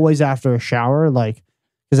 So you always after a shower, like,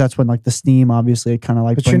 because that's when like the steam, obviously, it kind of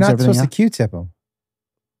like. But you're not supposed to Q-tip them.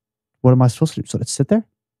 What am I supposed to do? So it sit there?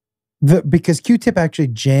 Because Q-tip actually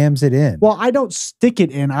jams it in. Well, I don't stick it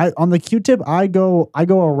in. On the Q-tip, I go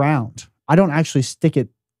around. I don't actually stick it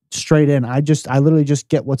straight in. I literally just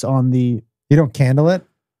get what's on the. You don't candle it?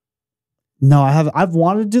 No, I've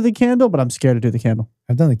wanted to do the candle, but I'm scared to do the candle.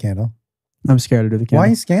 I've done the candle. I'm scared to do the candle. Why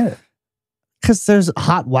you scan it? Because there's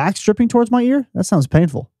hot wax dripping towards my ear. That sounds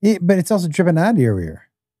painful. But it's also dripping out of your ear.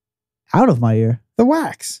 Out of my ear? The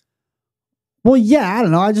wax. Well, yeah, I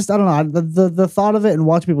don't know. I don't know. The thought of it and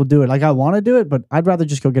watch people do it. Like, I want to do it, but I'd rather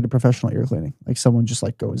just go get a professional ear cleaning. Like, someone just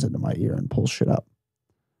like goes into my ear and pulls shit up.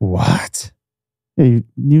 What? Yeah,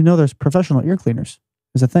 you know there's professional ear cleaners.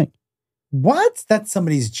 Is a thing. What? That's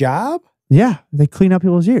somebody's job? Yeah, they clean out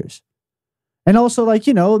people's ears. And also, like,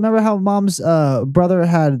 you know, remember how Mom's brother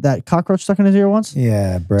had that cockroach stuck in his ear once?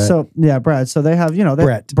 Yeah, Brett. So, yeah, Brad. So they have, you know,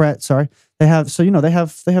 Brett, sorry. They have, so, you know, they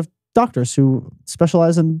have doctors who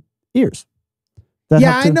specialize in ears.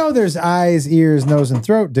 Yeah, I know there's eyes, ears, nose, and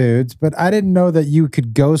throat dudes, but I didn't know that you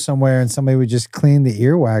could go somewhere and somebody would just clean the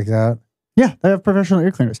earwax out. Yeah, they have professional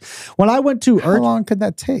ear cleaners. When I went to How long could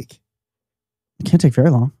that take? It can't take very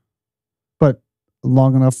long, but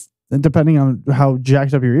long enough, depending on how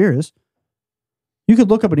jacked up your ear is. You could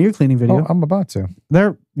look up an ear cleaning video. Oh, I'm about to.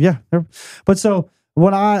 But so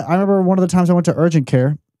when I remember one of the times I went to urgent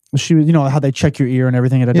care, she was, you know, how they check your ear and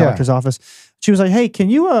everything at a doctor's office. She was like, "Hey, can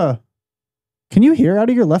you hear out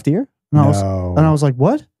of your left ear?" And I was like,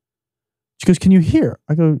 "What?" She goes, "Can you hear?"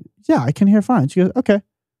 I go, "Yeah, I can hear fine." She goes, "Okay,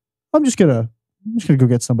 I'm just gonna go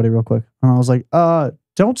get somebody real quick." And I was like,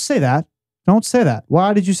 "Don't say that. Don't say that.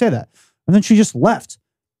 Why did you say that?" And then she just left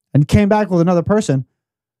and came back with another person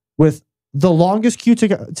with the longest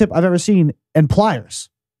Q-tip I've ever seen and pliers.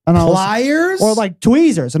 And pliers? Or like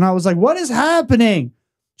tweezers. And I was like, "What is happening?"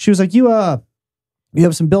 She was like, you have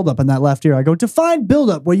some buildup in that left ear." I go, "Define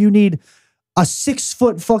buildup where you need a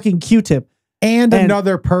 6-foot fucking Q-tip and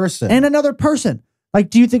another person. And another person. Like,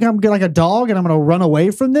 do you think I'm like a dog and I'm going to run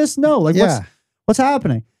away from this? No. Like, what's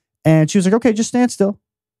happening?" And she was like, "Okay, just stand still."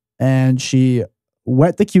 And she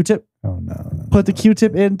wet the Q-tip. Oh, no. Put the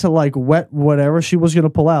Q-tip in to like wet whatever she was going to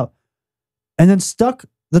pull out. And then stuck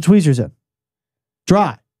the tweezers in.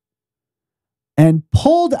 Dry. And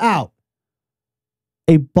pulled out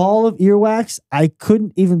a ball of earwax I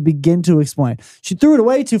couldn't even begin to explain. She threw it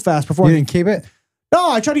away too fast before. You didn't keep it?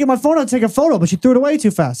 No, I tried to get my phone out to take a photo, but she threw it away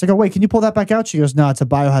too fast. I go, "Wait, can you pull that back out?" She goes, "No, it's a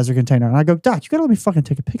biohazard container." And I go, "Doc, you gotta let me fucking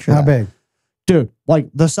take a picture of that." How big? Dude, like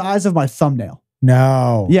the size of my thumbnail.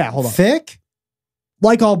 No. Yeah, hold on. Thick?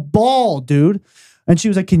 Like a ball, dude. And she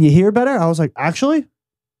was like, "Can you hear better?" I was like, "Actually,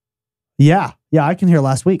 yeah, I can hear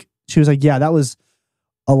last week." She was like, "Yeah, that was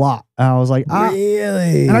a lot." And I was like,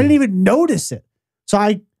 "Really?" And I didn't even notice it.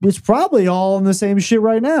 So it's probably all in the same shit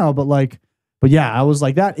right now. But yeah, I was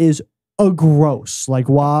like, that is a gross. Like,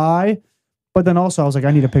 why? But then also I was like,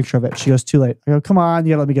 I need a picture of it. She goes, "Too late." I go, "Come on,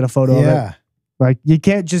 you gotta let me get a photo of it." Like, you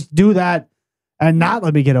can't just do that and not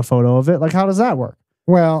let me get a photo of it. Like, how does that work?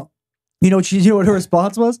 Well, you know what her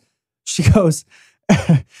response was? She goes,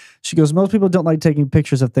 "Most people don't like taking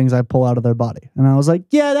pictures of things I pull out of their body." And I was like,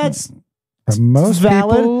 "Yeah, that's most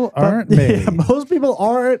valid, people aren't me." Yeah, most people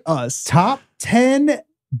aren't us. Top 10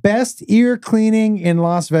 best ear cleaning in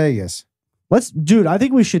Las Vegas. Dude, I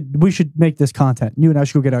think we should make this content. You and I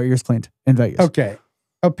should go get our ears cleaned in Vegas. Okay.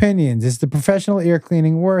 Opinions. Is the professional ear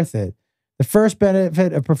cleaning worth it? The first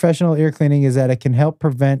benefit of professional ear cleaning is that it can help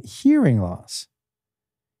prevent hearing loss.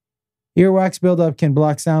 Earwax buildup can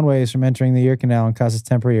block sound waves from entering the ear canal and causes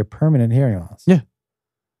temporary or permanent hearing loss. Yeah.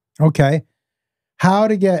 Okay. How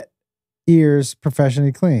to get ears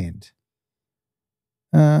professionally cleaned?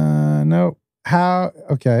 No. How?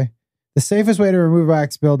 Okay. The safest way to remove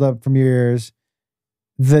wax buildup from your ears,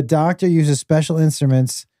 the doctor uses special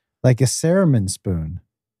instruments like a cerumen spoon,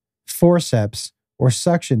 forceps, or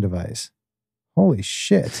suction device. Holy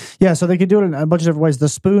shit. Yeah, so they can do it in a bunch of different ways. The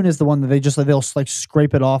spoon is the one that they'll like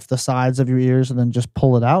scrape it off the sides of your ears and then just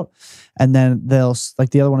pull it out. And then they'll,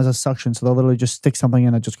 like, the other one is a suction. So they'll literally just stick something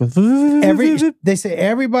in and just goes. They say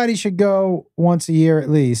everybody should go once a year at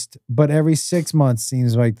least, but every 6 months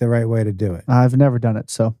seems like the right way to do it. I've never done it,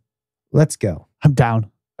 so let's go. I'm down.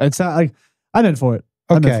 It's not like I'm in for it.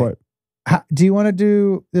 I'm in for it. Do you want to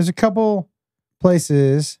do? There's a couple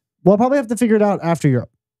places. Well, I'll probably have to figure it out after Europe.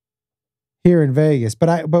 Here in Vegas,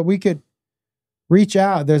 but we could reach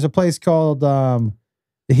out. There's a place called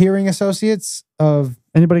The Hearing Associates of...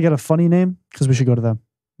 Anybody got a funny name? Because we should go to them.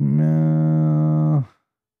 No.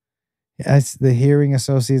 It's the Hearing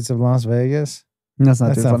Associates of Las Vegas. That's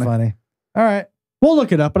not funny. All right. We'll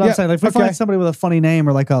look it up, but I'm saying, like, if we find somebody with a funny name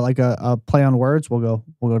or like a play on words, we'll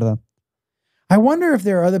go to them. I wonder if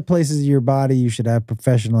there are other places in your body you should have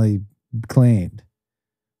professionally cleaned.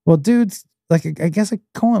 Well, dudes, like, I guess a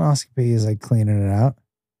colonoscopy is like cleaning it out.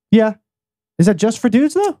 Yeah. Is that just for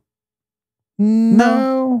dudes though?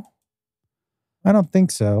 No. I don't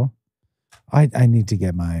think so. I need to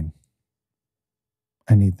get mine.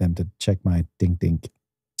 I need them to check my dink.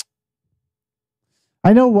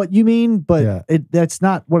 I know what you mean, but that's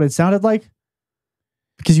not what it sounded like.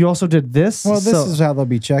 Because you also did this. Well, this is how they'll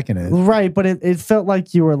be checking it. Right, but it felt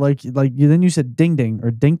like you were like then you said ding ding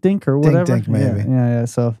or dink or whatever. Dink maybe. Yeah.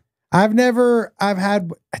 So I've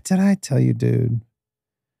had, did I tell you, dude?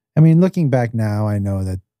 I mean, looking back now, I know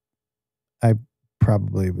that I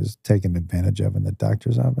probably was taken advantage of in the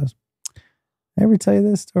doctor's office. I ever tell you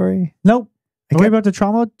this story? Nope. Are we about to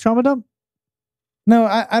trauma dump? No,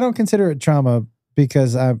 I don't consider it trauma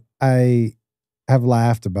because I have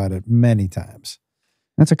laughed about it many times.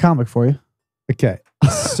 That's a comic for you. Okay.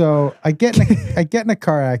 So I get in a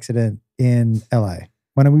car accident in LA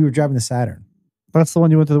when we were driving the Saturn. That's the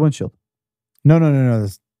one you went through the windshield. No.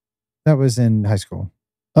 That was in high school.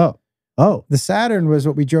 Oh. The Saturn was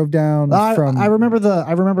what we drove down from. I remember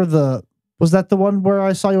the. Was that the one where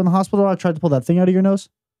I saw you in the hospital? I tried to pull that thing out of your nose.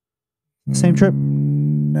 Same trip.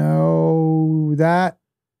 No, that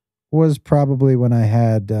was probably when I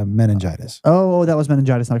had meningitis. Oh, that was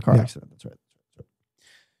meningitis, not a car accident. That's right.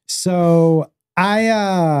 So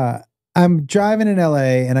I'm driving in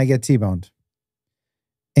LA and I get T-boned,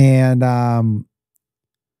 and my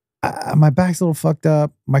back's a little fucked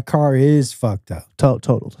up. My car is fucked up,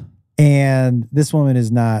 totaled, and this woman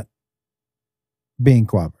is not being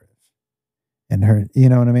cooperative, and her, you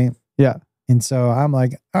know what I mean? Yeah. And so I'm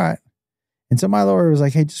like, all right. And so my lawyer was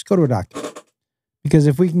like, hey, just go to a doctor, because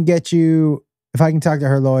if I can talk to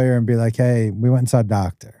her lawyer and be like, hey, we went and saw a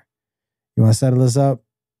doctor. You want to settle this up?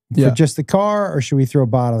 For just the car, or should we throw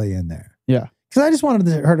bodily in there? Yeah. Because I just wanted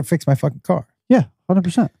her to fix my fucking car. Yeah,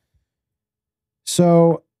 100%.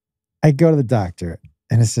 So I go to the doctor,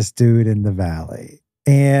 and it's this dude in the valley.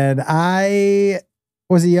 And I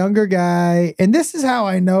was a younger guy. And this is how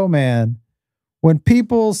I know, man, when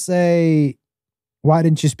people say, why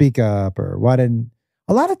didn't you speak up? Or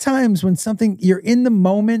a lot of times when you're in the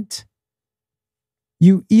moment,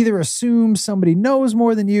 you either assume somebody knows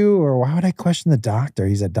more than you, or why would I question the doctor?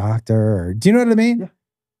 He's a doctor. Or, do you know what I mean? Yeah.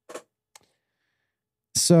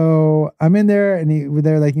 So I'm in there, and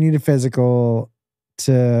they're like, you need a physical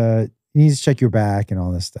you need to check your back and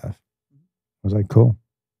all this stuff. I was like, cool.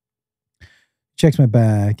 Checks my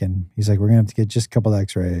back, and he's like, we're going to have to get just a couple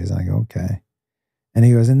x-rays. And I go, okay. And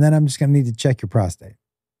he goes, and then I'm just going to need to check your prostate.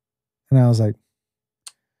 And I was like,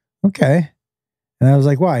 okay. And I was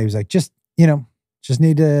like, why? He was like, just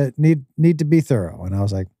need to be thorough. And I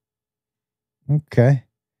was like, okay.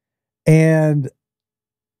 And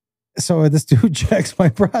so this dude checks my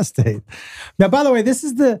prostate. Now, by the way,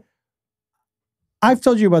 I've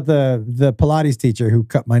told you about the Pilates teacher who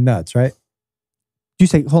cut my nuts, right? You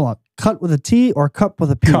say, hold on, cut with a T or cup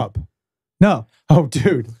with a P? Cup. No. Oh,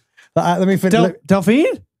 dude. Let me finish.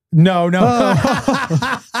 Delphine? No.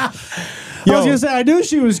 I was gonna say, I knew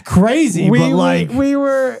she was crazy, but like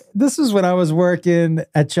this is when I was working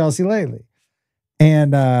at Chelsea lately,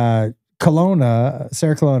 and Sarah Colonna,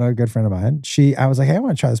 a good friend of mine, I was like, hey, I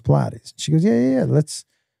want to try this Pilates. She goes, yeah.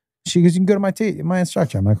 She goes, you can go to my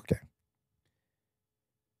instructor. I'm like, okay.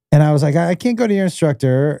 And I was like, I can't go to your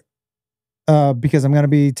instructor because I'm going to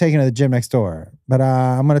be taking it to the gym next door, but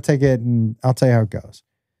I'm going to take it and I'll tell you how it goes.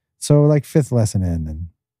 So like 5th lesson in, and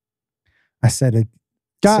I said,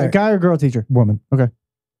 guy or girl teacher? Woman. Okay.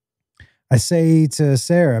 I say to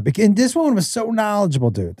Sarah, and this woman was so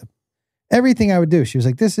knowledgeable, dude. Everything I would do, she was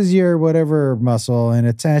like, this is your whatever muscle and it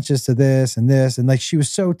attaches to this. And like, she was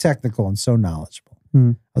so technical and so knowledgeable.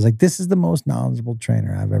 I was like, this is the most knowledgeable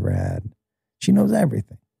trainer I've ever had. She knows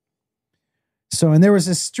everything. So, and there was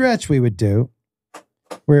this stretch we would do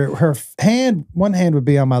where one hand would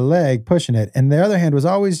be on my leg pushing it, and the other hand was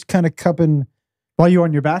always kind of cupping. While you were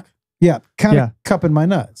on your back? Yeah, kind of cupping my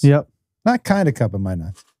nuts. Yep. Not kind of cupping my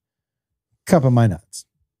nuts. Cupping my nuts.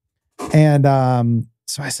 And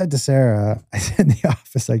so I said to Sarah, I said in the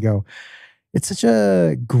office, I go, it's such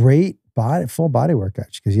a great full body workout.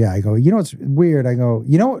 She goes, yeah. I go, you know what's weird? I go,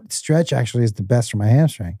 you know what stretch actually is the best for my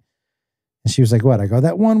hamstring? And she was like, what? I go,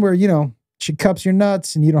 that one where, she cups your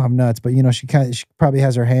nuts and you don't have nuts, but she probably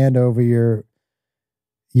has her hand over your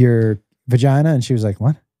vagina? And she was like,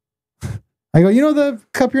 what? I go, you know, the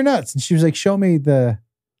cup your nuts. And she was like, show me. And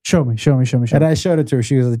I showed it to her.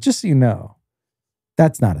 She was like, just so you know,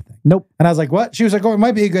 that's not a thing. Nope. And I was like, what? She was like, oh, it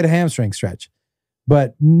might be a good hamstring stretch.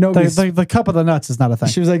 But nobody's... The cup of the nuts is not a thing.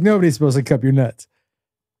 She was like, nobody's supposed to cup your nuts.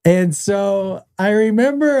 And so I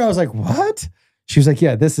remember I was like, what? She was like,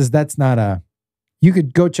 yeah, that's not a... You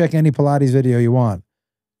could go check any Pilates video you want.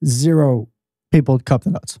 Zero... People cup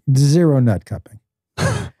the nuts. Zero nut cupping.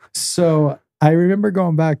 So I remember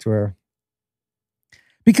going back to her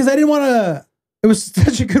because I didn't want to... It was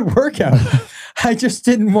such a good workout. I just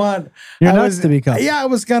didn't want... Your nuts to be cupped. Yeah,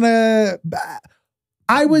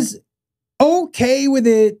 I was okay with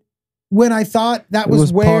it when I thought that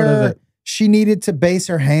was where she needed to base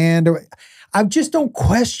her hand. I just don't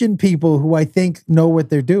question people who I think know what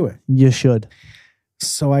they're doing. You should.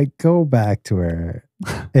 So I go back to her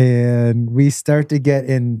and we start to get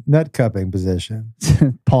in nut cupping position.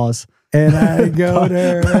 Pause. And I go to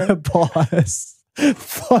her. Pause.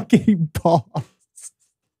 Fucking pause.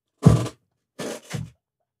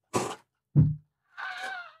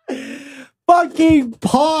 Fucking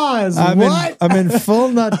pause. I'm in full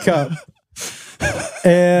nut cup.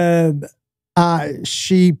 And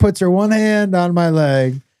she puts her one hand on my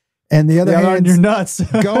leg and the other hand on your nuts.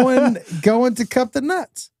 going to cup the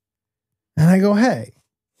nuts. And I go, hey.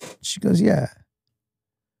 She goes, yeah.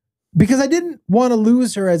 Because I didn't want to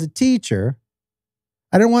lose her as a teacher.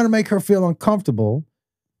 I didn't want to make her feel uncomfortable.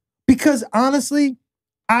 Because honestly,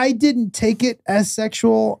 I didn't take it as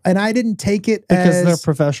sexual and I didn't take it because they're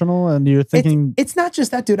professional and you're thinking... It's not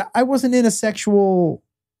just that, dude. I wasn't in a sexual...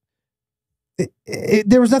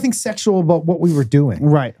 there was nothing sexual about what we were doing.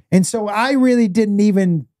 Right. And so I really didn't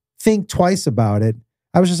even think twice about it.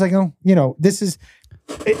 I was just like, oh, you know, this is...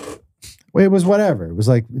 It was whatever. It was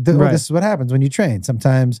like, this is what happens when you train.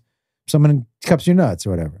 Sometimes someone cups your nuts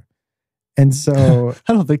or whatever. And so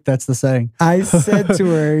I don't think that's the saying. I said to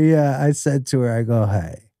her, I go,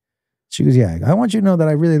 hey. She goes, yeah, I want you to know that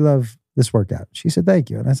I really love this workout. She said, thank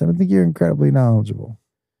you. And I said, I think you're incredibly knowledgeable.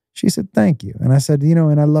 She said, thank you. And I said, you know,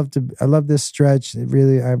 and I love this stretch. I have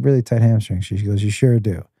really tight hamstrings. She goes, you sure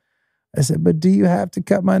do. I said, but do you have to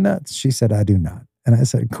cut my nuts? She said, I do not. And I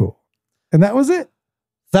said, cool. And that was it.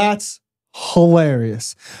 That's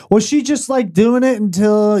hilarious. Was she just like doing it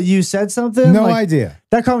until you said something? No idea.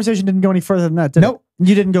 That conversation didn't go any further than that, did it?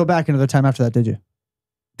 You didn't go back another time after that, did you?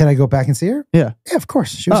 Did I go back and see her? Yeah. Yeah, of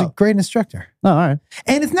course. She was a great instructor. Oh, all right.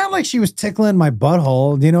 And it's not like she was tickling my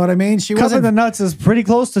butthole. Do you know what I mean? She Cupping wasn't... the nuts is pretty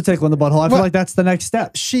close to tickling the butthole. I feel like that's the next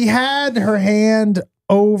step. She had her hand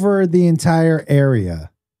over the entire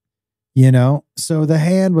area. You know, so the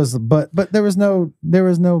hand was, but there was no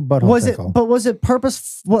butthole tickle. But was it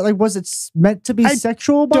purpose? What, like, was it meant to be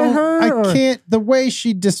sexual by her? I can't. The way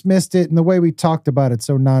she dismissed it and the way we talked about it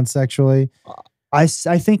so non-sexually. I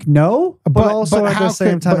think no, but also at the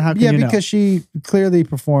same time, how can you know? Because she clearly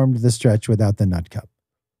performed the stretch without the nut cup.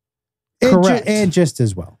 Correct, and just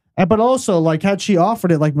as well. But also, like, had she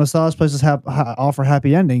offered it, like massage places offer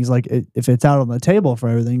happy endings, like if it's out on the table for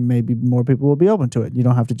everything, maybe more people will be open to it. You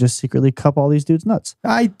don't have to just secretly cup all these dudes' nuts.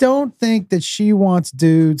 I don't think that she wants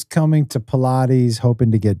dudes coming to Pilates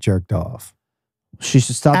hoping to get jerked off. She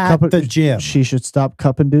should stop cupping the gym. She should stop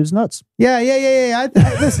cupping dudes' nuts. Yeah.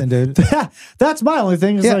 Listen, dude. That's my only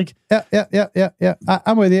thing. Is Yeah.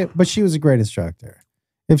 I'm with you. But she was a great instructor.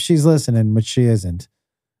 If she's listening, which she isn't.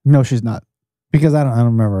 No, she's not. Because I don't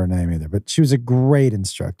remember her name either, but she was a great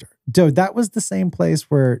instructor. Dude, that was the same place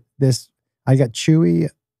where I got Chewy,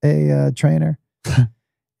 a trainer, and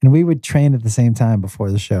we would train at the same time before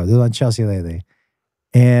the show. This was on Chelsea lately.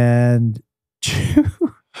 And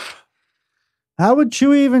how would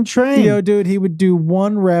Chewy even train? Yo, dude, he would do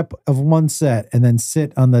one rep of one set and then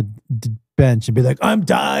sit on the bench and be like, I'm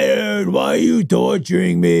tired. Why are you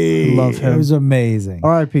torturing me? Love him. It was amazing.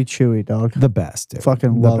 R.I.P. Chewy, dog. The best, dude.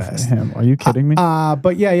 Fucking love him. Are you kidding me?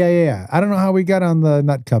 But yeah. I don't know how we got on the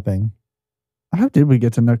nut cupping. How did we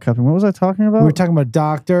get to nut cupping? What was I talking about? We were talking about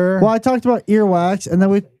doctor. Well, I talked about earwax and then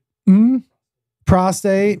we...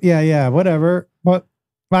 Prostate. Yeah, whatever. But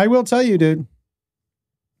I will tell you, dude,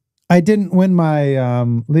 I didn't win my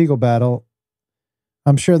legal battle.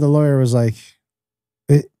 I'm sure the lawyer was like,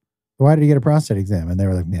 why did he get a prostate exam? And they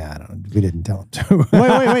were like, yeah, I don't know. We didn't tell him to.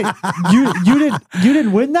 Wait. You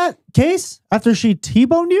didn't win that case after she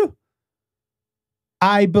T-boned you?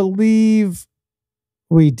 I believe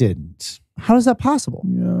we didn't. How is that possible?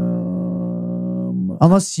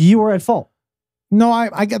 Unless you were at fault. No,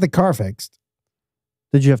 I got the car fixed.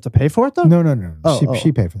 Did you have to pay for it though? No. Oh,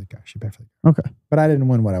 she paid for the car. Okay. But I didn't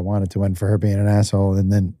win what I wanted to win for her being an asshole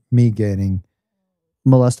and then me getting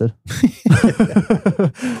molested.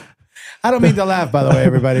 I don't mean to laugh, by the way,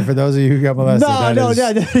 everybody. For those of you who got molested,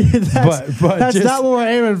 that's not what we're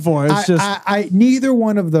aiming for. It's neither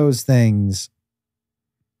one of those things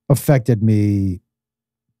affected me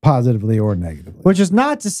positively or negatively. Which is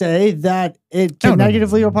not to say that it can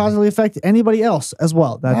negatively or positively affect anybody else as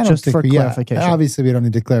well. That's just for clarification. Obviously, we don't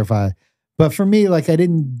need to clarify. But for me, like I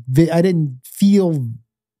didn't feel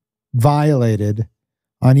violated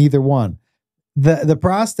on either one. The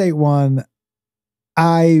prostate one,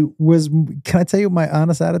 can I tell you my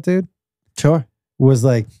honest attitude? Sure. Was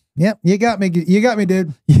like, yep, you got me,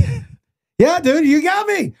 dude. Yeah, dude, you got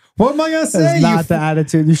me. What am I gonna say? That's not the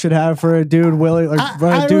attitude you should have for a dude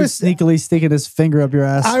sneakily sticking his finger up your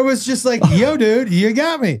ass. I was just like, yo, dude, you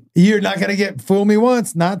got me. You're not gonna fool me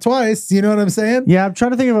once, not twice. You know what I'm saying? Yeah, I'm trying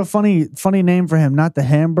to think of a funny name for him. Not the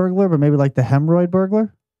Hamburglar, but maybe like the hemorrhoid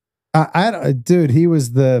burglar. Dude, he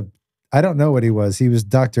was I don't know what he was. He was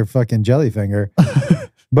Dr. fucking Jellyfinger.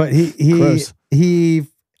 But he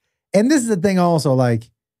and this is the thing also, like,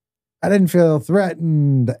 I didn't feel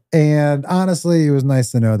threatened, and honestly, it was nice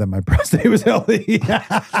to know that my prostate was healthy.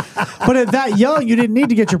 But at that young, you didn't need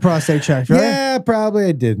to get your prostate checked, right? Yeah, probably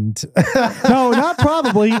I didn't. No, not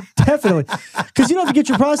probably, definitely, because you don't have to get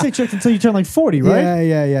your prostate checked until you turn like 40, right?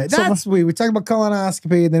 Yeah. That's we talked about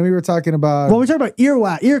colonoscopy, and then we were talking about we talked about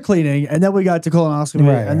ear cleaning, and then we got to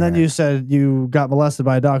colonoscopy, and then you said you got molested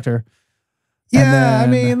by a doctor. Yeah, I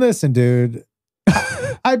mean, listen, dude,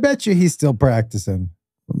 I bet you he's still practicing.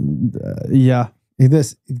 Yeah.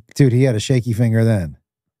 Dude, he had a shaky finger then.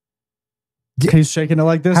 He's shaking it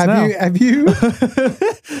like this have now. You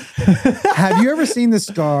have you ever seen the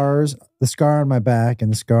scar on my back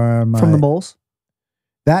and the scar on my... From the moles?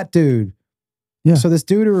 That dude. Yeah. So this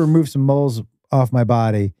dude who removed some moles off my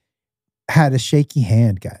body had a shaky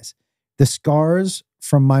hand, guys. The scars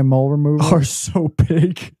from my mole removal are so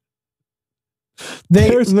big.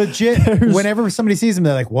 Whenever somebody sees them,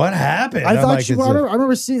 they're like, what happened? I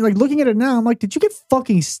remember seeing, like, looking at it now, I'm like, did you get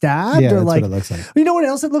fucking stabbed? Yeah, or that's like, what it looks like. You know what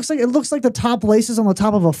else it looks like? It looks like the top laces on the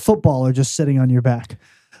top of a football are just sitting on your back.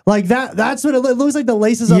 Like that's what it looks like. The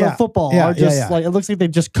laces on a football are just like, it looks like they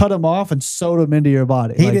just cut them off and sewed them into your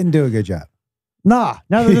body. He didn't do a good job. Nah,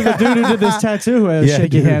 now the dude who did this tattoo who had a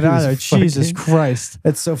shaky hand either. Jesus Christ.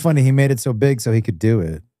 It's so funny. He made it so big so he could do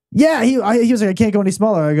it. Yeah, he was like, I can't go any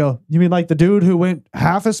smaller. I go, you mean like the dude who went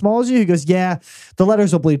half as small as you? He goes, yeah, the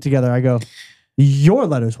letters will bleed together. I go, your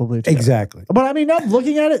letters will bleed together. Exactly. But I mean, I'm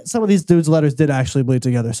looking at it. Some of these dudes' letters did actually bleed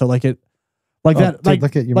together. So like look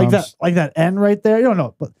at your that N right there. You don't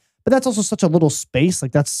know, but that's also such a little space.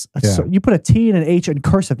 Like that's so, you put a T and an H in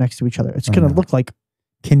cursive next to each other. It's gonna look like.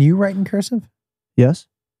 Can you write in cursive? Yes.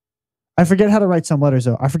 I forget how to write some letters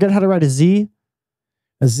though. I forget how to write a Z.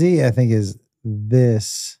 A Z, I think, is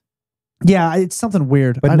this. Yeah, it's something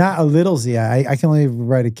weird. But not a little Z. I can only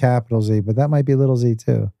write a capital Z, but that might be a little Z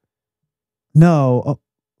too. No.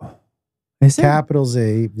 Is it? Capital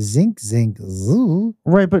Z. Zinc, zoo.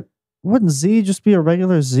 Right, but wouldn't Z just be a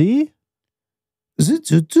regular Z?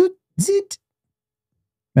 Zit.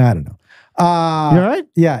 I don't know. You all right?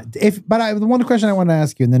 Yeah. The one question I want to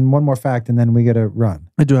ask you, and then one more fact, and then we got to run.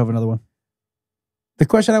 I do have another one. The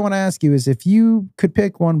question I want to ask you is, if you could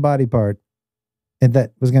pick one body part and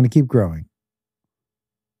that was going to keep growing,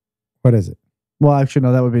 what is it? Well, actually,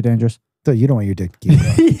 no, that would be dangerous. So you don't want your dick to keep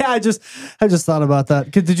growing. Yeah, I just thought about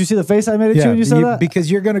that. Did you see the face I made at you when you said that? Because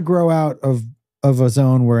you're going to grow out of a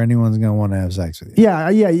zone where anyone's going to want to have sex with you. Yeah,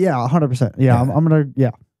 100%. Yeah. I'm going to,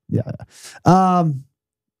 yeah.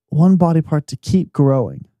 One body part to keep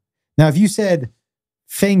growing. Now, if you said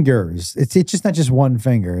fingers, it's just not just one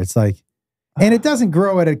finger. It's like, and it doesn't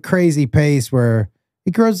grow at a crazy pace where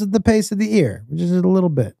it grows at the pace of the ear, which is a little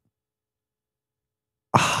bit.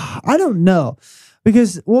 I don't know.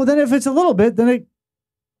 Because, well, then if it's a little bit, then it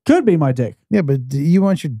could be my dick. Yeah, but do you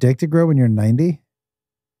want your dick to grow when you're 90?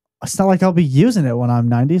 It's not like I'll be using it when I'm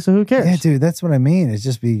 90, so who cares? Yeah, dude, that's what I mean. It's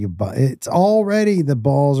just it's already the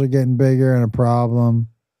balls are getting bigger and a problem.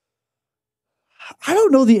 I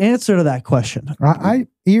don't know the answer to that question.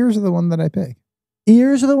 Ears are the one that I pick.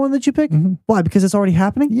 Ears are the one that you pick? Mm-hmm. Why? Because it's already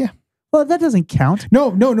happening? Yeah. Well, that doesn't count.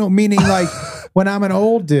 No. Meaning like when I'm an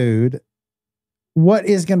old dude, what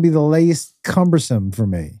is going to be the least cumbersome for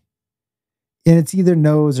me? And it's either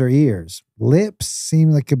nose or ears. Lips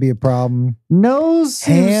seem like could be a problem. Hands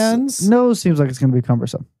seems like it's going to be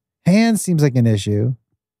cumbersome. Hands seems like an issue.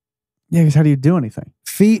 Yeah, because how do you do anything?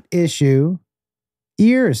 Feet issue.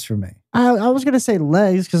 Ears for me. I was going to say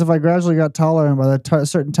legs, because if I gradually got taller and by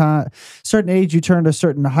the certain age you turned a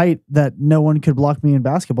certain height that no one could block me in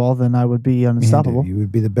basketball, then I would be unstoppable. Man, dude, you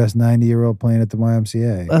would be the best 90-year-old playing at the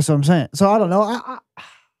YMCA. That's what I'm saying. So I don't know. I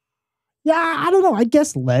don't know. I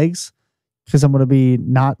guess legs. Because I'm going to be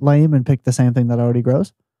not lame and pick the same thing that already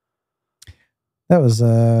grows? That was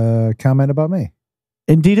a comment about me.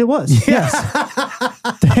 Indeed it was. Yes.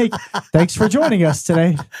 Thanks for joining us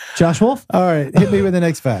today, Josh Wolf. All right. Hit me with the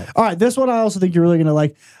next fact. All right. This one I also think you're really going to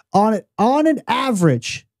like. On an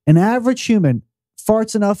average human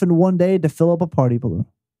farts enough in one day to fill up a party balloon.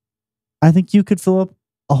 I think you could fill up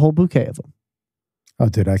a whole bouquet of them. Oh,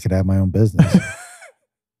 dude, I could have my own business.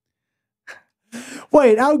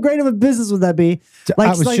 Wait, how great of a business would that be? Like,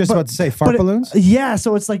 I was just about to say fart balloons. Yeah,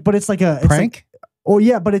 so it's like a prank.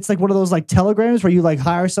 But it's like one of those like telegrams where you like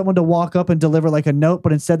hire someone to walk up and deliver like a note,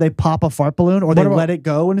 but instead they pop a fart balloon or they let it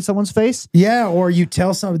go into someone's face. Yeah, or you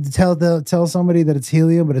tell somebody that it's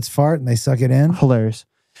helium, but it's fart, and they suck it in. Hilarious.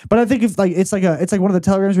 But I think if like it's like one of the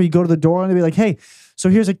telegrams where you go to the door and they be like, "Hey, so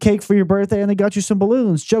here's a cake for your birthday, and they got you some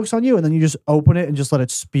balloons. Joke's on you." And then you just open it and just let it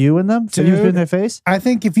spew in them. So you spit in their face. I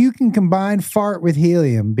think if you can combine fart with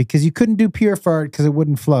helium, because you couldn't do pure fart because it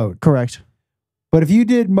wouldn't float. Correct. But if you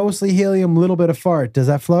did mostly helium, little bit of fart, does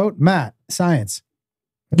that float? Matt, science.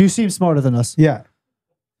 You seem smarter than us. Yeah.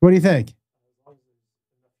 What do you think?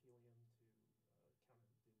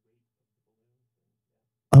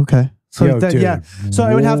 Okay. So Yo, dude, yeah. So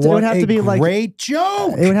it would have to be like great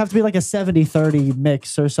joke. It would have to be like a 70-30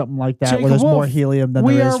 mix or something like that, where there's more helium than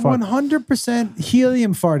there is fart. We are 100%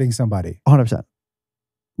 helium farting somebody. 100%.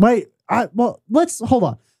 Wait, well, let's hold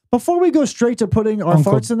on. Before we go straight to putting our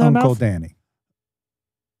farts in their mouth. Uncle Danny.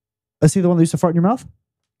 Is he the one that used to fart in your mouth?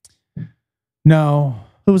 No.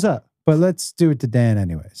 Who was that? But let's do it to Dan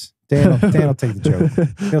anyways. Dan will take the joke.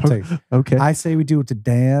 He'll take it. Okay. I say we do it to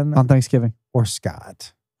Dan on Thanksgiving. Or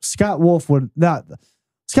Scott. Scott Wolf would not.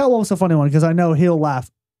 Scott Wolf's a funny one because I know he'll laugh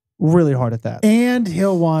really hard at that. And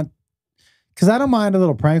he'll want, because I don't mind a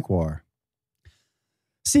little prank war.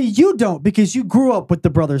 See, you don't because you grew up with the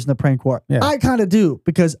brothers in the prank war. Yeah. I kind of do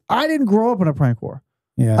because I didn't grow up in a prank war.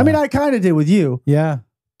 Yeah. I mean, I kind of did with you. Yeah.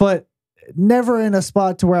 But never in a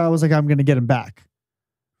spot to where I was like, I'm going to get him back.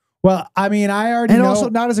 Well, I mean, I already know. And also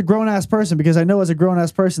not as a grown-ass person, because I know as a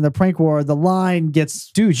grown-ass person, the prank war, the line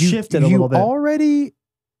gets shifted a little bit. You already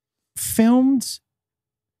filmed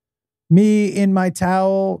me in my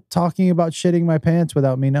towel talking about shitting my pants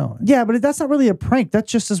without me knowing. Yeah, but that's not really a prank.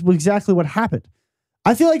 That's just exactly what happened.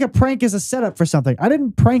 I feel like a prank is a setup for something. I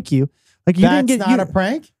didn't prank you. Like you didn't get not a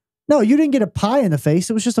prank? No, you didn't get a pie in the face.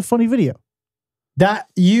 It was just a funny video. That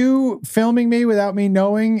you filming me without me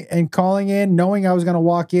knowing and calling in, knowing I was going to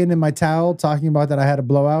walk in my towel, talking about that I had a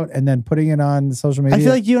blowout, and then putting it on social media. I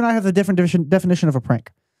feel like you and I have the different definition of a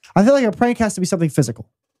prank. I feel like a prank has to be something physical.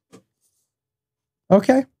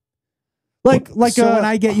 Okay. So when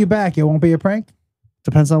I get you back, it won't be a prank?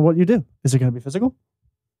 Depends on what you do. Is it going to be physical?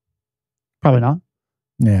 Probably not.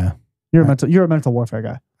 Yeah. You're a mental warfare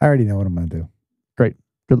guy. I already know what I'm going to do. Great.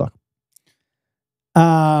 Good luck.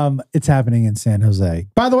 It's happening in San Jose.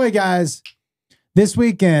 By the way, guys, this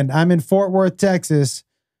weekend I'm in Fort Worth, Texas,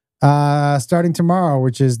 starting tomorrow,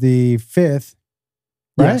 which is the 5th.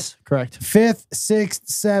 Right? Yes, correct. 5th, 6th,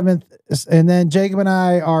 7th, and then Jacob and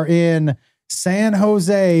I are in San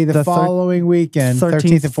Jose the following weekend,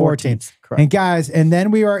 13th and 14th. Correct. And guys, and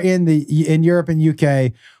then we are in Europe and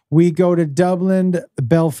UK. We go to Dublin,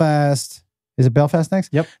 Belfast. Is it Belfast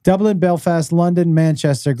next? Yep. Dublin, Belfast, London,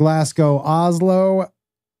 Manchester, Glasgow, Oslo,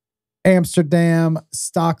 Amsterdam,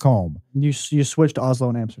 Stockholm. You switched Oslo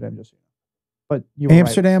and Amsterdam, just so you know. But you were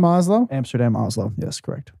Amsterdam, right. Oslo? Amsterdam, Oslo. Yes,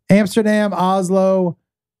 correct. Amsterdam, Oslo,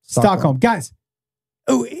 Stockholm. Guys,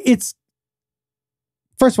 it's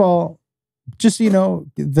first of all, just so you know,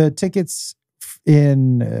 the tickets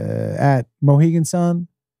in at Mohegan Sun,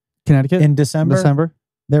 Connecticut in December.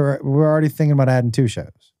 We're already thinking about adding 2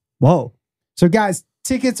 shows. Whoa. So guys,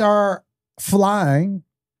 tickets are flying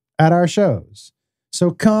at our shows.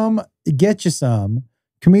 So come get you some.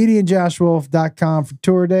 ComedianJoshWolf.com for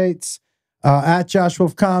tour dates. At Josh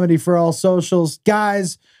Wolf Comedy for all socials.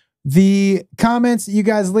 Guys, the comments that you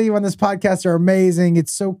guys leave on this podcast are amazing.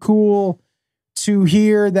 It's so cool to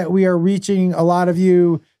hear that we are reaching a lot of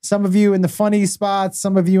you. Some of you in the funny spots,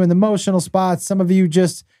 some of you in the emotional spots, some of you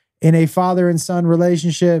just in a father and son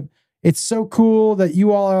relationship. It's so cool that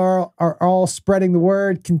you all are all spreading the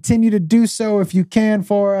word. Continue to do so if you can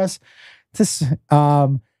for us.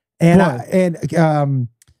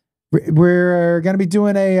 We're going to be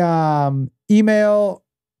doing a email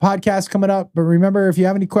podcast coming up. But remember, if you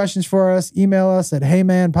have any questions for us, email us at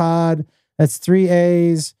heymanpod. That's 3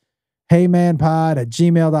 A's.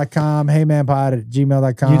 heymanpod@gmail.com.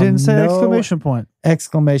 heymanpod@gmail.com. You didn't say exclamation point.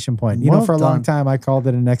 Exclamation point. You know, for a long time, I called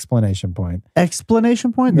it an explanation point.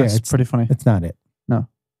 Explanation point? That's pretty funny. It's not it. No.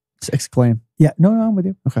 It's exclaim. Yeah. No, I'm with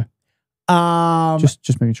you. Okay.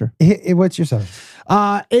 Just making sure. What's your stuff?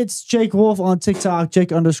 It's Jake Wolf on TikTok,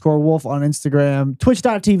 Jake_Wolf on Instagram,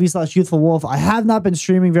 twitch.tv/youthfulwolf. I have not been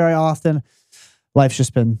streaming very often. Life's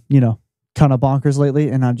just been, kind of bonkers lately,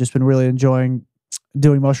 and I've just been really enjoying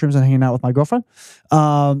doing mushrooms and hanging out with my girlfriend.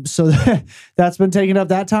 So that's been taking up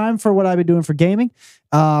that time for what I've been doing for gaming.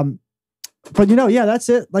 But that's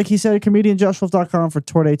it. Like he said, comedianjoshwolf.com for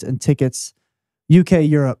tour dates and tickets. UK,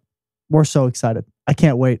 Europe. We're so excited. I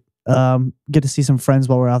can't wait. Get to see some friends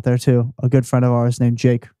while we're out there too. A good friend of ours named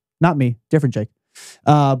Jake. Not me, different Jake.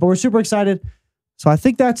 But we're super excited. So I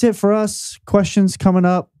think that's it for us. Questions coming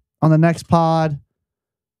up on the next pod.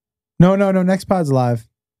 No. Next pod's live.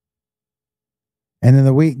 And then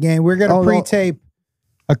the week game, we're going to pre-tape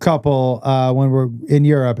a couple when we're in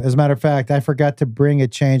Europe. As a matter of fact, I forgot to bring a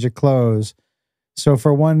change of clothes. So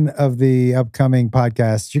for one of the upcoming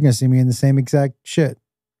podcasts, you're going to see me in the same exact shit.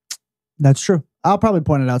 That's true. I'll probably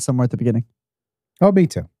point it out somewhere at the beginning. Oh, me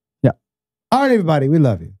too. Yeah. All right, everybody. We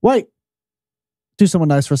love you. Wait. Do someone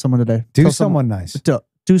nice for someone today. Do someone nice.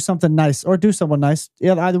 Do something nice or do someone nice.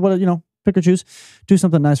 Yeah, either pick or choose. Do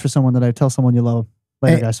something nice for someone today. Tell someone you love them.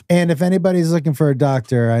 Later, guys. And if anybody's looking for a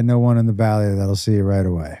doctor, I know one in the valley that'll see you right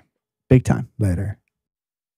away. Big time. Later.